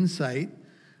discernment and insight.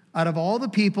 Out of all the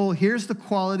people, here's the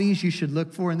qualities you should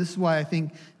look for. And this is why I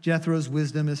think Jethro's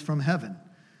wisdom is from heaven.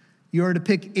 You are to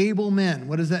pick able men.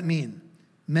 What does that mean?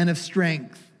 Men of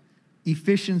strength,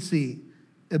 efficiency,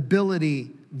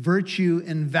 ability, virtue,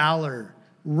 and valor.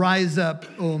 Rise up,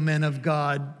 O men of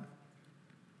God.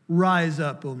 Rise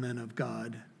up, O men of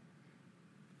God.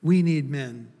 We need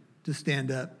men to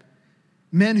stand up.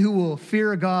 Men who will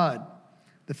fear God.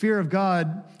 The fear of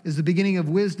God is the beginning of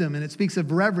wisdom, and it speaks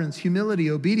of reverence, humility,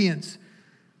 obedience,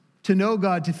 to know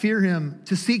God, to fear him,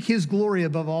 to seek his glory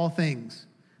above all things.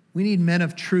 We need men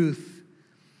of truth.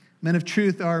 Men of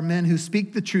truth are men who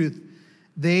speak the truth.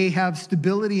 They have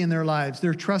stability in their lives.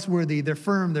 They're trustworthy, they're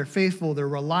firm, they're faithful, they're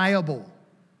reliable.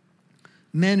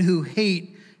 Men who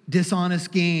hate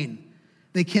dishonest gain.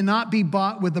 They cannot be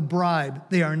bought with a bribe.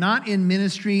 They are not in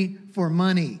ministry for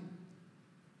money.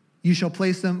 You shall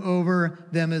place them over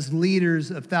them as leaders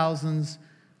of thousands,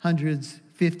 hundreds,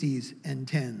 fifties, and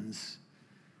tens.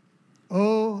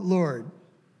 Oh, Lord,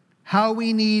 how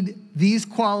we need these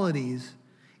qualities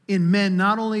in men,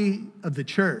 not only of the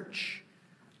church,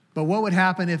 but what would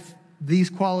happen if these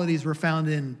qualities were found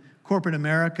in corporate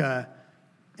America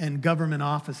and government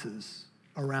offices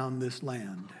around this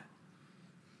land?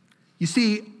 You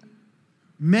see,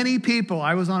 many people,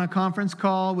 I was on a conference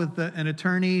call with an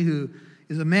attorney who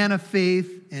is a man of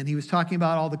faith, and he was talking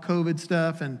about all the COVID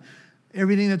stuff and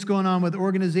everything that's going on with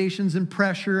organizations and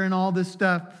pressure and all this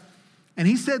stuff. And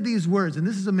he said these words, and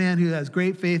this is a man who has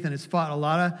great faith and has fought a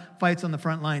lot of fights on the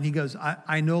front line. He goes,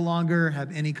 I no longer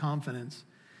have any confidence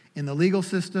in the legal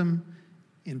system,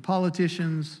 in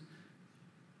politicians.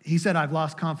 He said, I've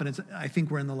lost confidence. I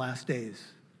think we're in the last days.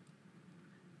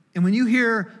 And when you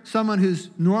hear someone who's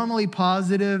normally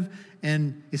positive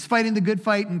and is fighting the good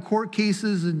fight in court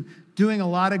cases and doing a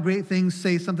lot of great things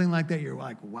say something like that, you're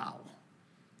like, wow.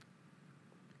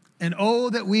 And oh,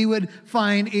 that we would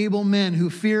find able men who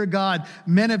fear God,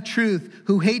 men of truth,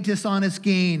 who hate dishonest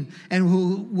gain, and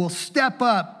who will step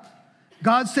up.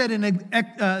 God said in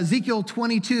Ezekiel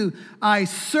 22, I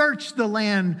searched the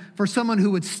land for someone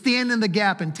who would stand in the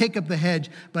gap and take up the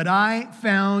hedge, but I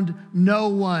found no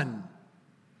one.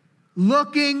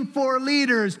 Looking for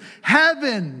leaders.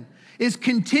 Heaven is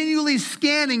continually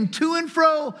scanning to and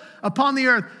fro upon the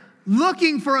earth,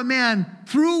 looking for a man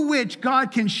through which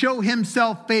God can show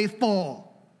himself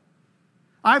faithful.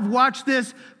 I've watched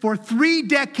this for 3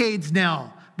 decades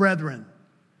now, brethren.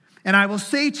 And I will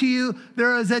say to you,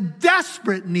 there is a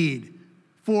desperate need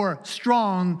for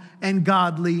strong and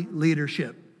godly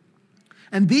leadership.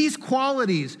 And these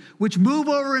qualities, which move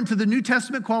over into the New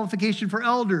Testament qualification for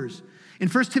elders, in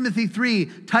 1 Timothy 3,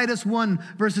 Titus 1,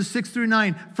 verses 6 through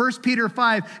 9, 1 Peter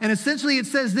 5. And essentially it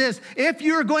says this, if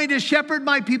you're going to shepherd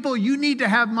my people, you need to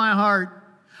have my heart.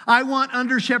 I want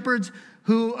under shepherds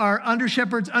who are under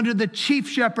shepherds under the chief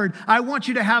shepherd. I want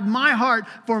you to have my heart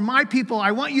for my people.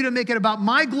 I want you to make it about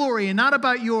my glory and not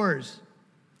about yours.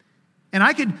 And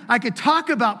I could talk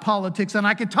about politics, and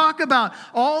I could talk about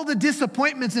all the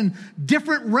disappointments in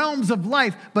different realms of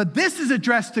life, but this is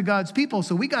addressed to God's people,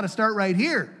 so we got to start right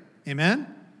here. Amen?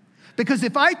 Because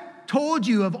if I told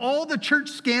you of all the church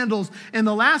scandals in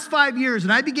the last 5 years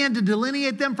and I began to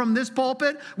delineate them from this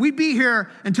pulpit, we'd be here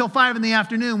until 5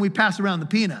 PM. We'd pass around the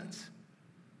peanuts.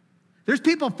 There's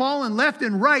people falling left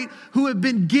and right who have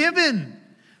been given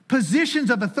positions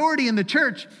of authority in the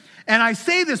church. And I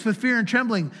say this with fear and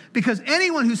trembling because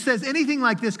anyone who says anything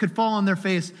like this could fall on their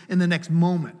face in the next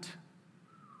moment.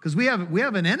 Because we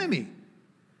have an enemy.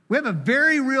 We have a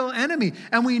very real enemy.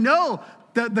 And we know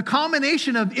the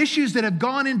combination of issues that have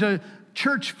gone into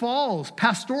church falls,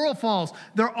 pastoral falls,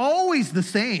 they're always the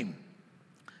same.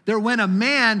 They're when a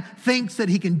man thinks that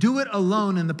he can do it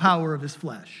alone in the power of his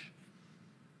flesh.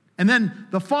 And then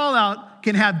the fallout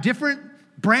can have different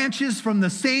branches from the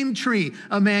same tree.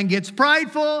 A man gets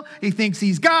prideful. He thinks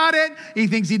he's got it. He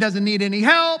thinks he doesn't need any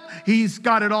help. He's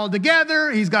got it all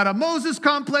together. He's got a Moses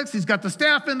complex. He's got the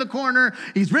staff in the corner.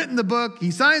 He's written the book.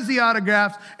 He signs the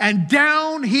autographs, and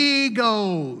down he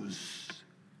goes.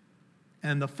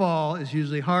 And the fall is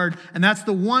usually hard. And that's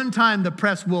the one time the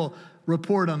press will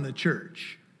report on the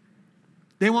church.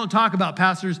 They won't talk about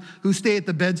pastors who stay at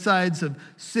the bedsides of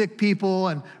sick people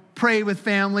and pray with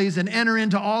families and enter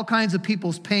into all kinds of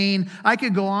people's pain. I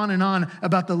could go on and on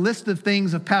about the list of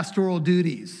things of pastoral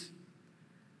duties.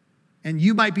 And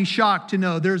you might be shocked to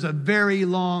know there's a very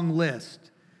long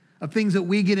list of things that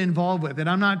we get involved with. And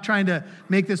I'm not trying to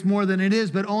make this more than it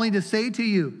is, but only to say to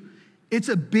you, it's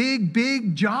a big,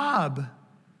 big job.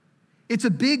 It's a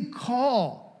big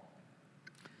call.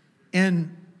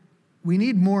 And we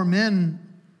need more men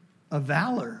of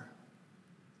valor.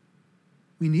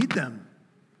 We need them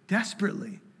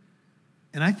desperately.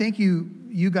 And I thank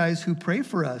you guys who pray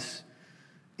for us,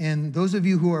 and those of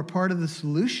you who are part of the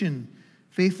solution,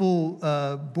 faithful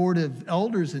board of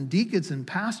elders and deacons and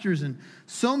pastors and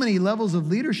so many levels of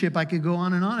leadership. I could go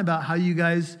on and on about how you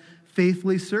guys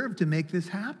faithfully serve to make this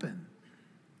happen.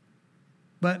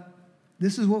 But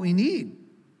this is what we need.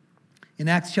 In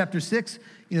Acts chapter 6,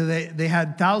 they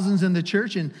had thousands in the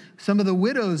church, and some of the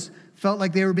widows felt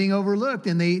like they were being overlooked,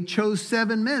 and they chose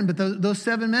 7 men. But those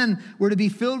 7 men were to be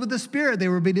filled with the Spirit. They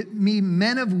were to be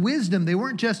men of wisdom. They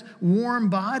weren't just warm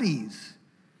bodies.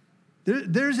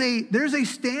 There's a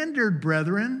standard,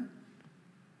 brethren.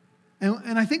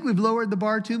 And I think we've lowered the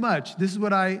bar too much. This is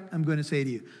what I am going to say to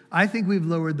you. I think we've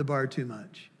lowered the bar too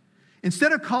much.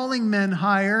 Instead of calling men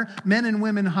higher, men and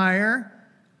women higher,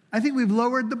 I think we've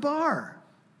lowered the bar.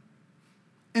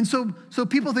 And so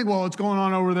people think, well, it's going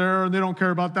on over there, and they don't care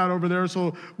about that over there,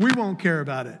 so we won't care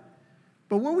about it.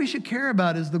 But what we should care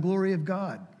about is the glory of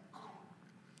God.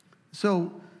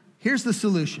 So here's the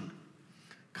solution.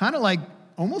 Kind of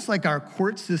almost like our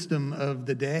court system of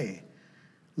the day.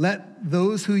 Let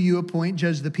those who you appoint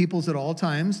judge the peoples at all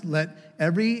times. Let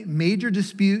every major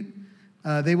dispute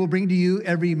they will bring to you,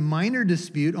 every minor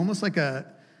dispute, almost like a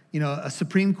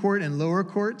Supreme Court and lower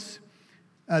courts.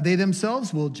 They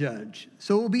themselves will judge.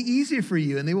 So it will be easy for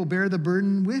you, and they will bear the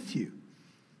burden with you.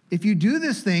 If you do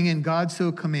this thing and God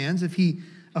so commands, if he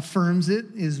affirms it,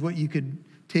 is what you could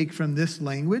take from this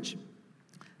language,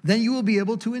 then you will be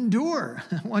able to endure.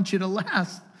 I want you to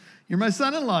last. You're my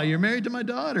son-in-law. You're married to my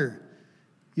daughter.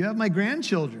 You have my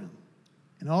grandchildren.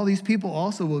 And all these people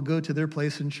also will go to their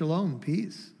place in shalom,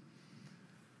 peace.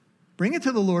 Bring it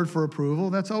to the Lord for approval.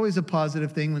 That's always a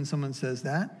positive thing when someone says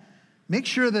that. Make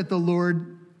sure that the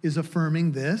Lord is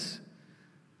affirming this.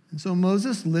 And so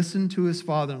Moses listened to his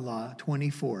father-in-law,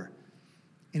 24,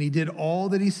 and he did all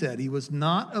that he said. He was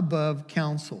not above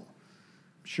counsel.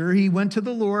 I'm sure he went to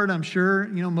the Lord. I'm sure,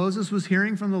 Moses was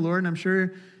hearing from the Lord, and I'm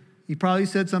sure he probably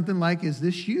said something like, is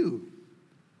this you?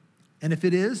 And if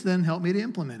it is, then help me to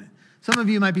implement it. Some of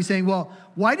you might be saying, well,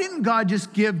 why didn't God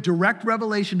just give direct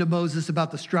revelation to Moses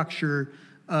about the structure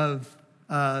of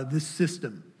this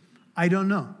system? I don't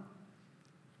know.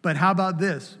 But how about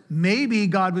this? Maybe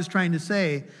God was trying to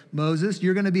say, Moses,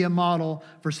 you're going to be a model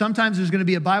for sometimes there's going to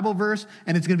be a Bible verse,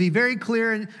 and it's going to be very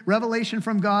clear in revelation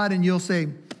from God, and you'll say,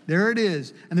 there it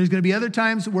is. And there's going to be other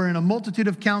times where in a multitude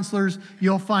of counselors,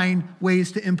 you'll find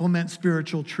ways to implement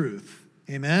spiritual truth.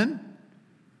 Amen?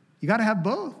 You got to have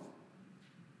both.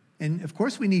 And of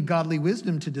course, we need godly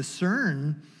wisdom to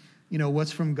discern,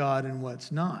 what's from God and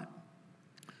what's not.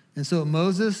 And so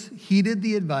Moses heeded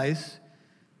the advice,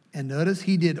 and notice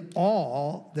he did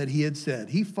all that he had said.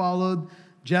 He followed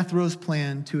Jethro's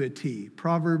plan to a T.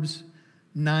 Proverbs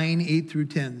 9, 8 through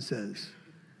 10 says,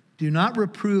 do not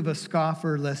reprove a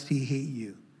scoffer lest he hate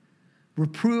you.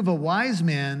 Reprove a wise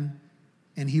man,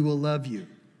 and he will love you.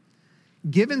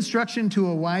 Give instruction to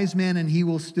a wise man, and he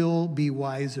will still be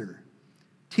wiser.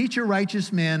 Teach a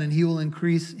righteous man, and he will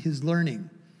increase his learning.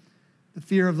 The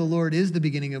fear of the Lord is the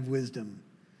beginning of wisdom,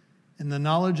 and the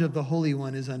knowledge of the Holy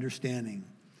One is understanding.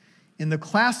 In the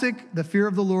classic, the fear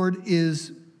of the Lord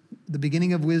is the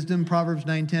beginning of wisdom, Proverbs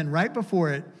 9:10. Right before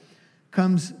it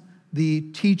comes the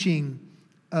teaching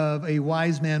of a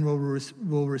wise man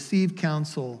will receive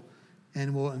counsel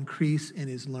and will increase in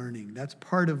his learning. That's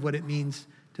part of what it means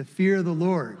to fear the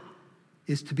Lord,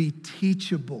 is to be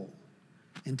teachable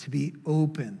and to be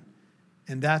open.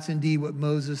 And that's indeed what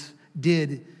Moses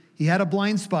did. He had a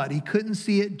blind spot. He couldn't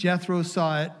see it. Jethro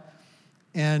saw it.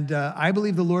 And I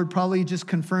believe the Lord probably just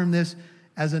confirmed this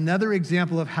as another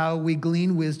example of how we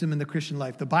glean wisdom in the Christian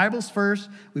life. The Bible's first.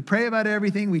 We pray about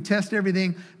everything. We test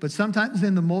everything. But sometimes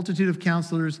in the multitude of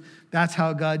counselors, that's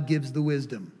how God gives the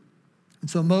wisdom. And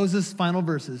so Moses' final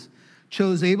verses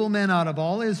chose able men out of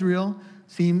all Israel,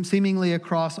 seemingly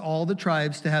across all the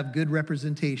tribes, to have good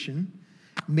representation,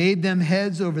 made them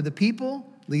heads over the people,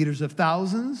 leaders of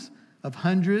thousands, of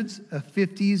hundreds, of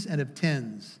 50s, and of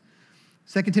 10s.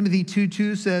 2 Timothy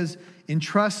 2:2 says,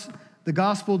 entrust the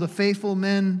gospel to faithful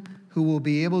men who will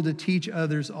be able to teach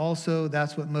others also.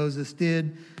 That's what Moses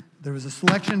did. There was a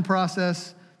selection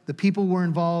process. The people were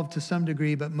involved to some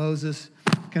degree, but Moses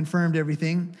confirmed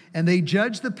everything. And they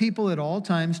judged the people at all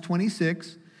times,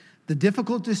 26. The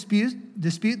difficult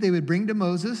dispute they would bring to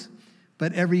Moses,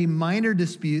 but every minor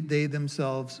dispute they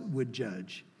themselves would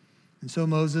judge. And so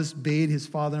Moses bade his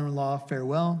father-in-law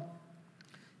farewell,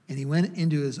 and he went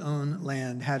into his own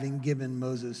land, having given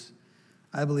Moses,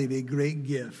 I believe, a great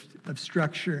gift of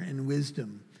structure and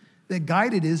wisdom that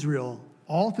guided Israel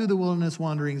all through the wilderness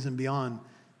wanderings and beyond,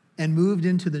 and moved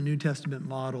into the New Testament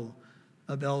model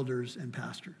of elders and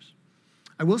pastors.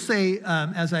 I will say,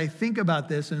 as I think about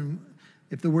this, and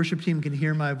if the worship team can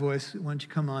hear my voice, why don't you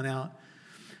come on out?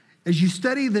 As you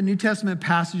study the New Testament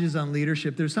passages on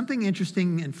leadership, there's something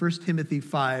interesting in 1 Timothy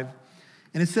 5,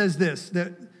 and it says this,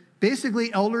 that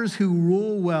basically elders who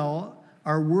rule well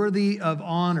are worthy of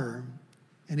honor,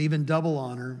 and even double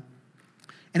honor.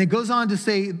 And it goes on to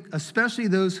say, especially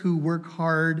those who work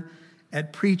hard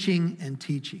at preaching and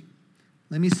teaching.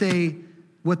 Let me say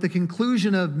what the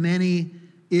conclusion of many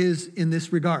is in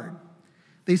this regard.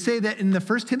 They say that in the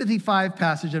 1 Timothy 5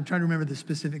 passage, I'm trying to remember the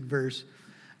specific verse,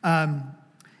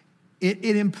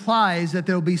 it implies that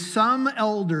there will be some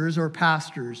elders or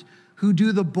pastors who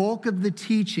do the bulk of the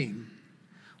teaching,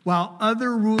 while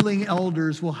other ruling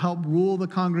elders will help rule the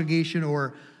congregation,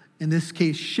 or in this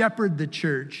case, shepherd the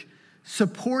church,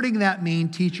 supporting that main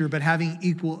teacher, but having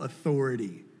equal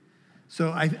authority.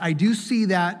 So I do see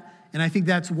that, and I think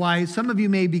that's why some of you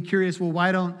may be curious, well,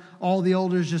 why don't all the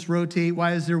elders just rotate?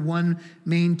 Why is there one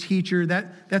main teacher?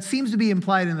 That seems to be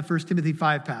implied in the 1 Timothy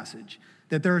 5 passage,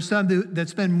 that there are some that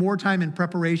spend more time in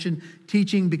preparation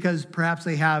teaching because perhaps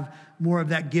they have more of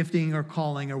that gifting or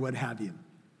calling or what have you.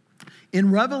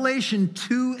 In Revelation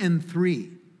 2 and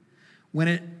 3, when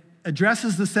it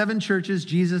addresses the 7 churches,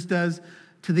 Jesus does,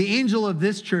 to the angel of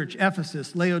this church,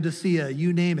 Ephesus, Laodicea,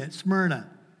 you name it, Smyrna.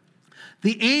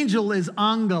 The angel is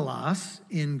angelos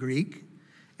in Greek,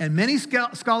 and many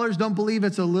scholars don't believe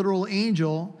it's a literal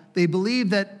angel. They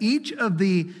believe that each of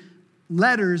the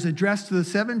letters addressed to the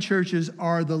 7 churches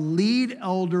are the lead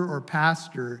elder or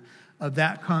pastor of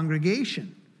that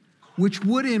congregation, which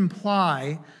would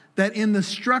imply that in the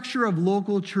structure of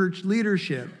local church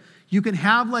leadership, you can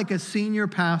have like a senior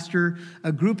pastor,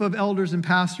 a group of elders and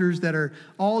pastors that are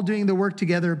all doing the work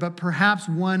together, but perhaps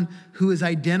one who is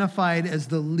identified as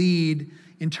the lead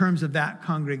in terms of that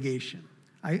congregation.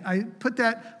 I put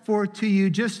that forth to you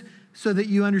just so that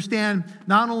you understand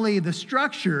not only the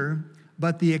structure,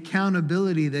 but the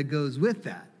accountability that goes with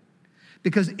that.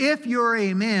 Because if you're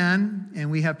a man,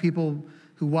 and we have people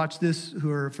who watch this who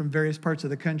are from various parts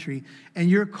of the country, and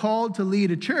you're called to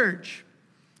lead a church,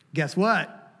 guess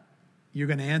what? You're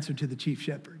going to answer to the chief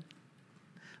shepherd.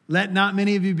 Let not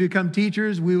many of you become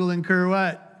teachers. We will incur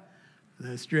what?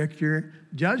 The stricter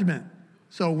judgment.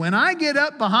 So when I get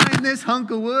up behind this hunk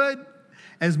of wood,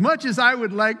 as much as I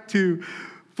would like to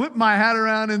flip my hat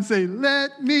around and say,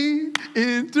 let me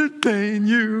entertain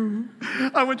you.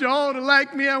 I want you all to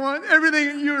like me. I want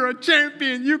everything. You're a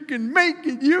champion. You can make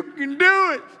it. You can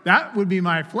do it. That would be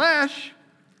my flesh.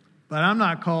 But I'm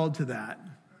not called to that.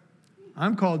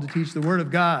 I'm called to teach the word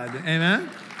of God. Amen?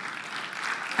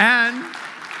 And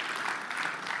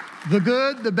the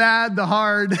good, the bad, the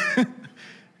hard.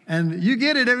 And you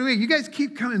get it every week. You guys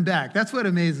keep coming back. That's what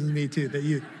amazes me too, that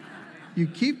you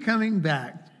keep coming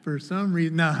back for some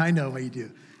reason. No, I know what you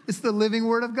do. It's the living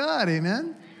word of God.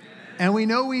 Amen? And we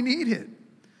know we need it.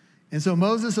 And so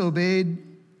Moses obeyed,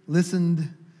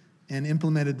 listened, and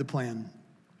implemented the plan.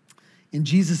 In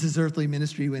Jesus' earthly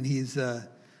ministry, when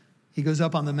he goes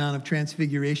up on the Mount of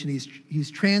Transfiguration,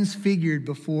 he's transfigured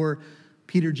before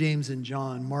Peter, James, and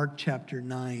John, Mark chapter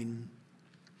 9.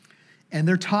 And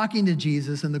they're talking to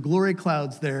Jesus, and the glory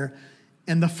cloud's there.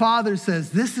 And the Father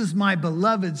says, this is my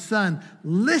beloved Son.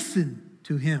 Listen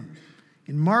to him.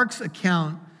 In Mark's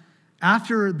account,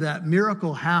 after that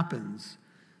miracle happens,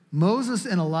 Moses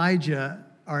and Elijah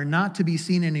are not to be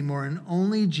seen anymore, and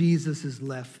only Jesus is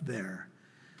left there.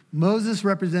 Moses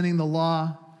representing the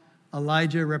law,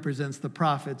 Elijah represents the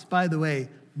prophets. By the way,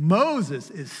 Moses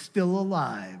is still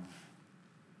alive.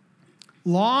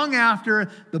 Long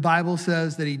after the Bible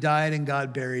says that he died and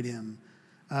God buried him.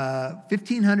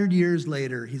 1,500 years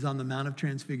later, he's on the Mount of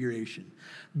Transfiguration.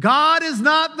 God is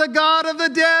not the God of the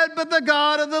dead, but the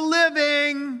God of the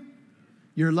living.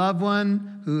 Your loved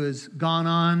one who has gone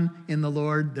on in the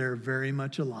Lord, they're very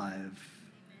much alive.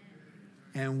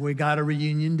 And we got a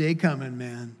reunion day coming,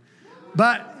 man.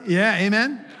 But, yeah,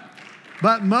 amen?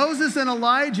 But Moses and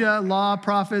Elijah, law,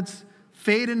 prophets,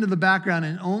 fade into the background,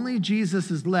 and only Jesus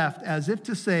is left, as if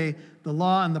to say, the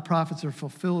law and the prophets are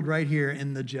fulfilled right here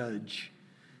in the judge.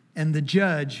 And the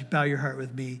judge, bow your heart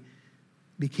with me,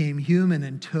 became human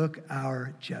and took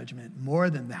our judgment.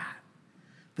 More than that,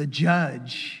 the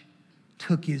judge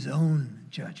took his own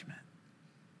judgment.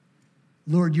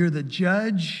 Lord, you're the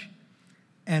judge,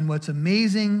 and what's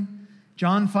amazing,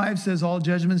 John 5 says all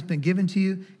judgment's been given to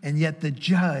you, and yet the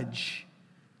judge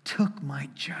took my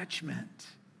judgment.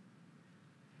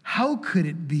 How could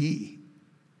it be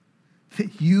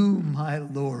that you, my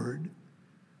Lord,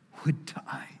 would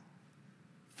die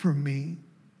for me?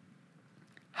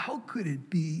 How could it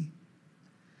be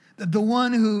that the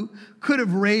one who could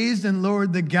have raised and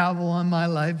lowered the gavel on my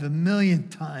life 1,000,000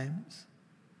 times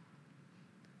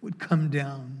would come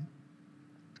down,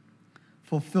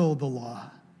 fulfill the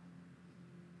law,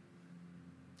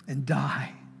 and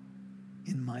die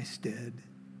in my stead?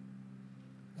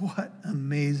 What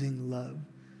amazing love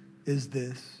is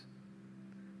this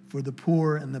for the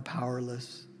poor and the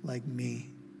powerless like me?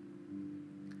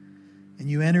 And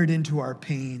you entered into our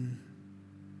pain.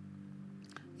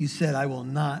 You said, I will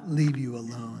not leave you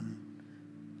alone.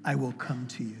 I will come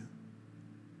to you.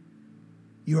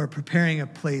 You are preparing a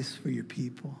place for your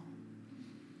people.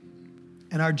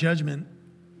 And our judgment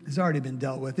has already been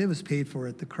dealt with. It was paid for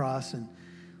at the cross. And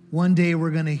one day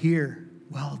we're going to hear,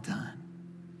 well done.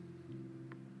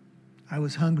 I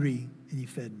was hungry and you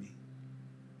fed me.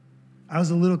 I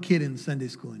was a little kid in Sunday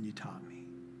school and you taught me.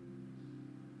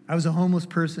 I was a homeless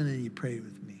person and you prayed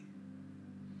with me.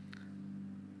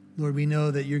 Lord, we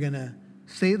know that you're going to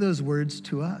say those words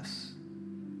to us.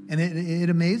 And it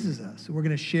amazes us. We're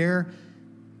going to share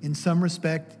in some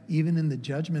respect, even in the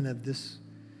judgment of this,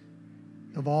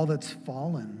 of all that's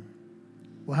fallen.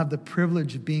 We'll have the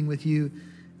privilege of being with you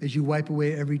as you wipe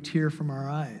away every tear from our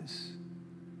eyes.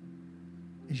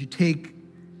 As you take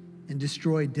and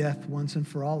destroy death once and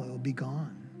for all, it will be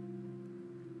gone.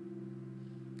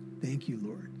 Thank you,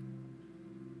 Lord.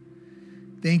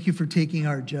 Thank you for taking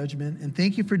our judgment, and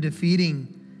thank you for defeating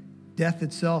death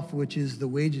itself, which is the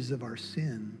wages of our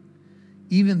sin.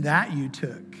 Even that you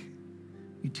took.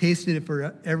 You tasted it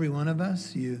for every one of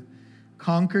us. You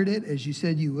conquered it as you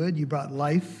said you would. You brought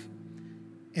life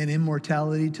and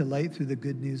immortality to light through the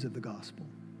good news of the gospel.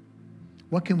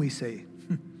 What can we say?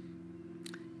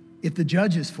 If the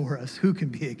judge is for us, who can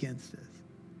be against us?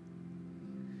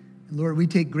 And Lord, we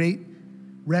take great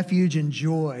refuge and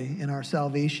joy in our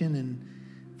salvation. And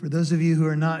for those of you who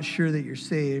are not sure that you're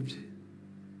saved,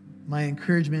 my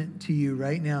encouragement to you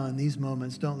right now in these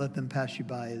moments, don't let them pass you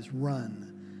by, is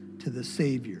run to the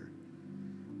Savior,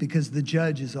 because the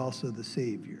judge is also the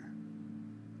Savior.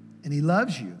 And he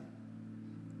loves you,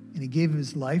 and he gave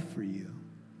his life for you.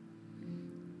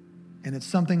 And it's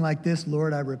something like this: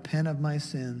 Lord, I repent of my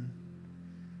sin.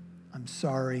 I'm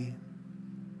sorry.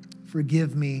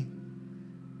 Forgive me.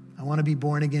 I want to be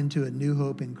born again to a new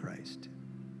hope in Christ.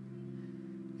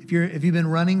 If you've been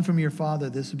running from your Father,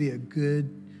 this would be a good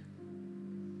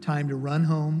time to run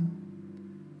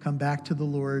home, come back to the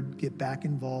Lord, get back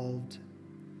involved.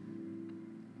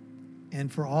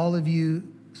 And for all of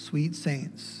you sweet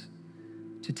saints,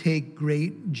 to take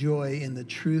great joy in the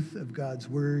truth of God's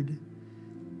word,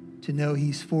 to know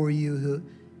he's for you,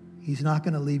 he's not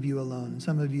going to leave you alone.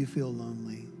 Some of you feel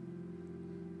lonely,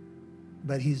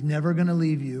 but he's never going to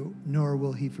leave you, nor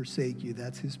will he forsake you.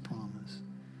 That's his promise.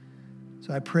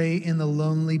 So I pray in the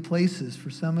lonely places, for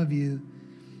some of you,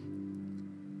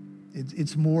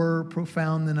 it's more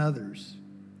profound than others,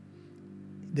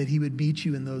 that he would meet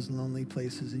you in those lonely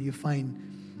places and you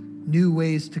find new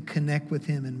ways to connect with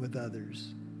him and with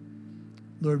others.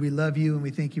 Lord, we love you and we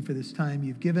thank you for this time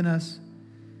you've given us.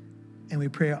 And we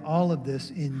pray all of this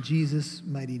in Jesus'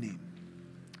 mighty name.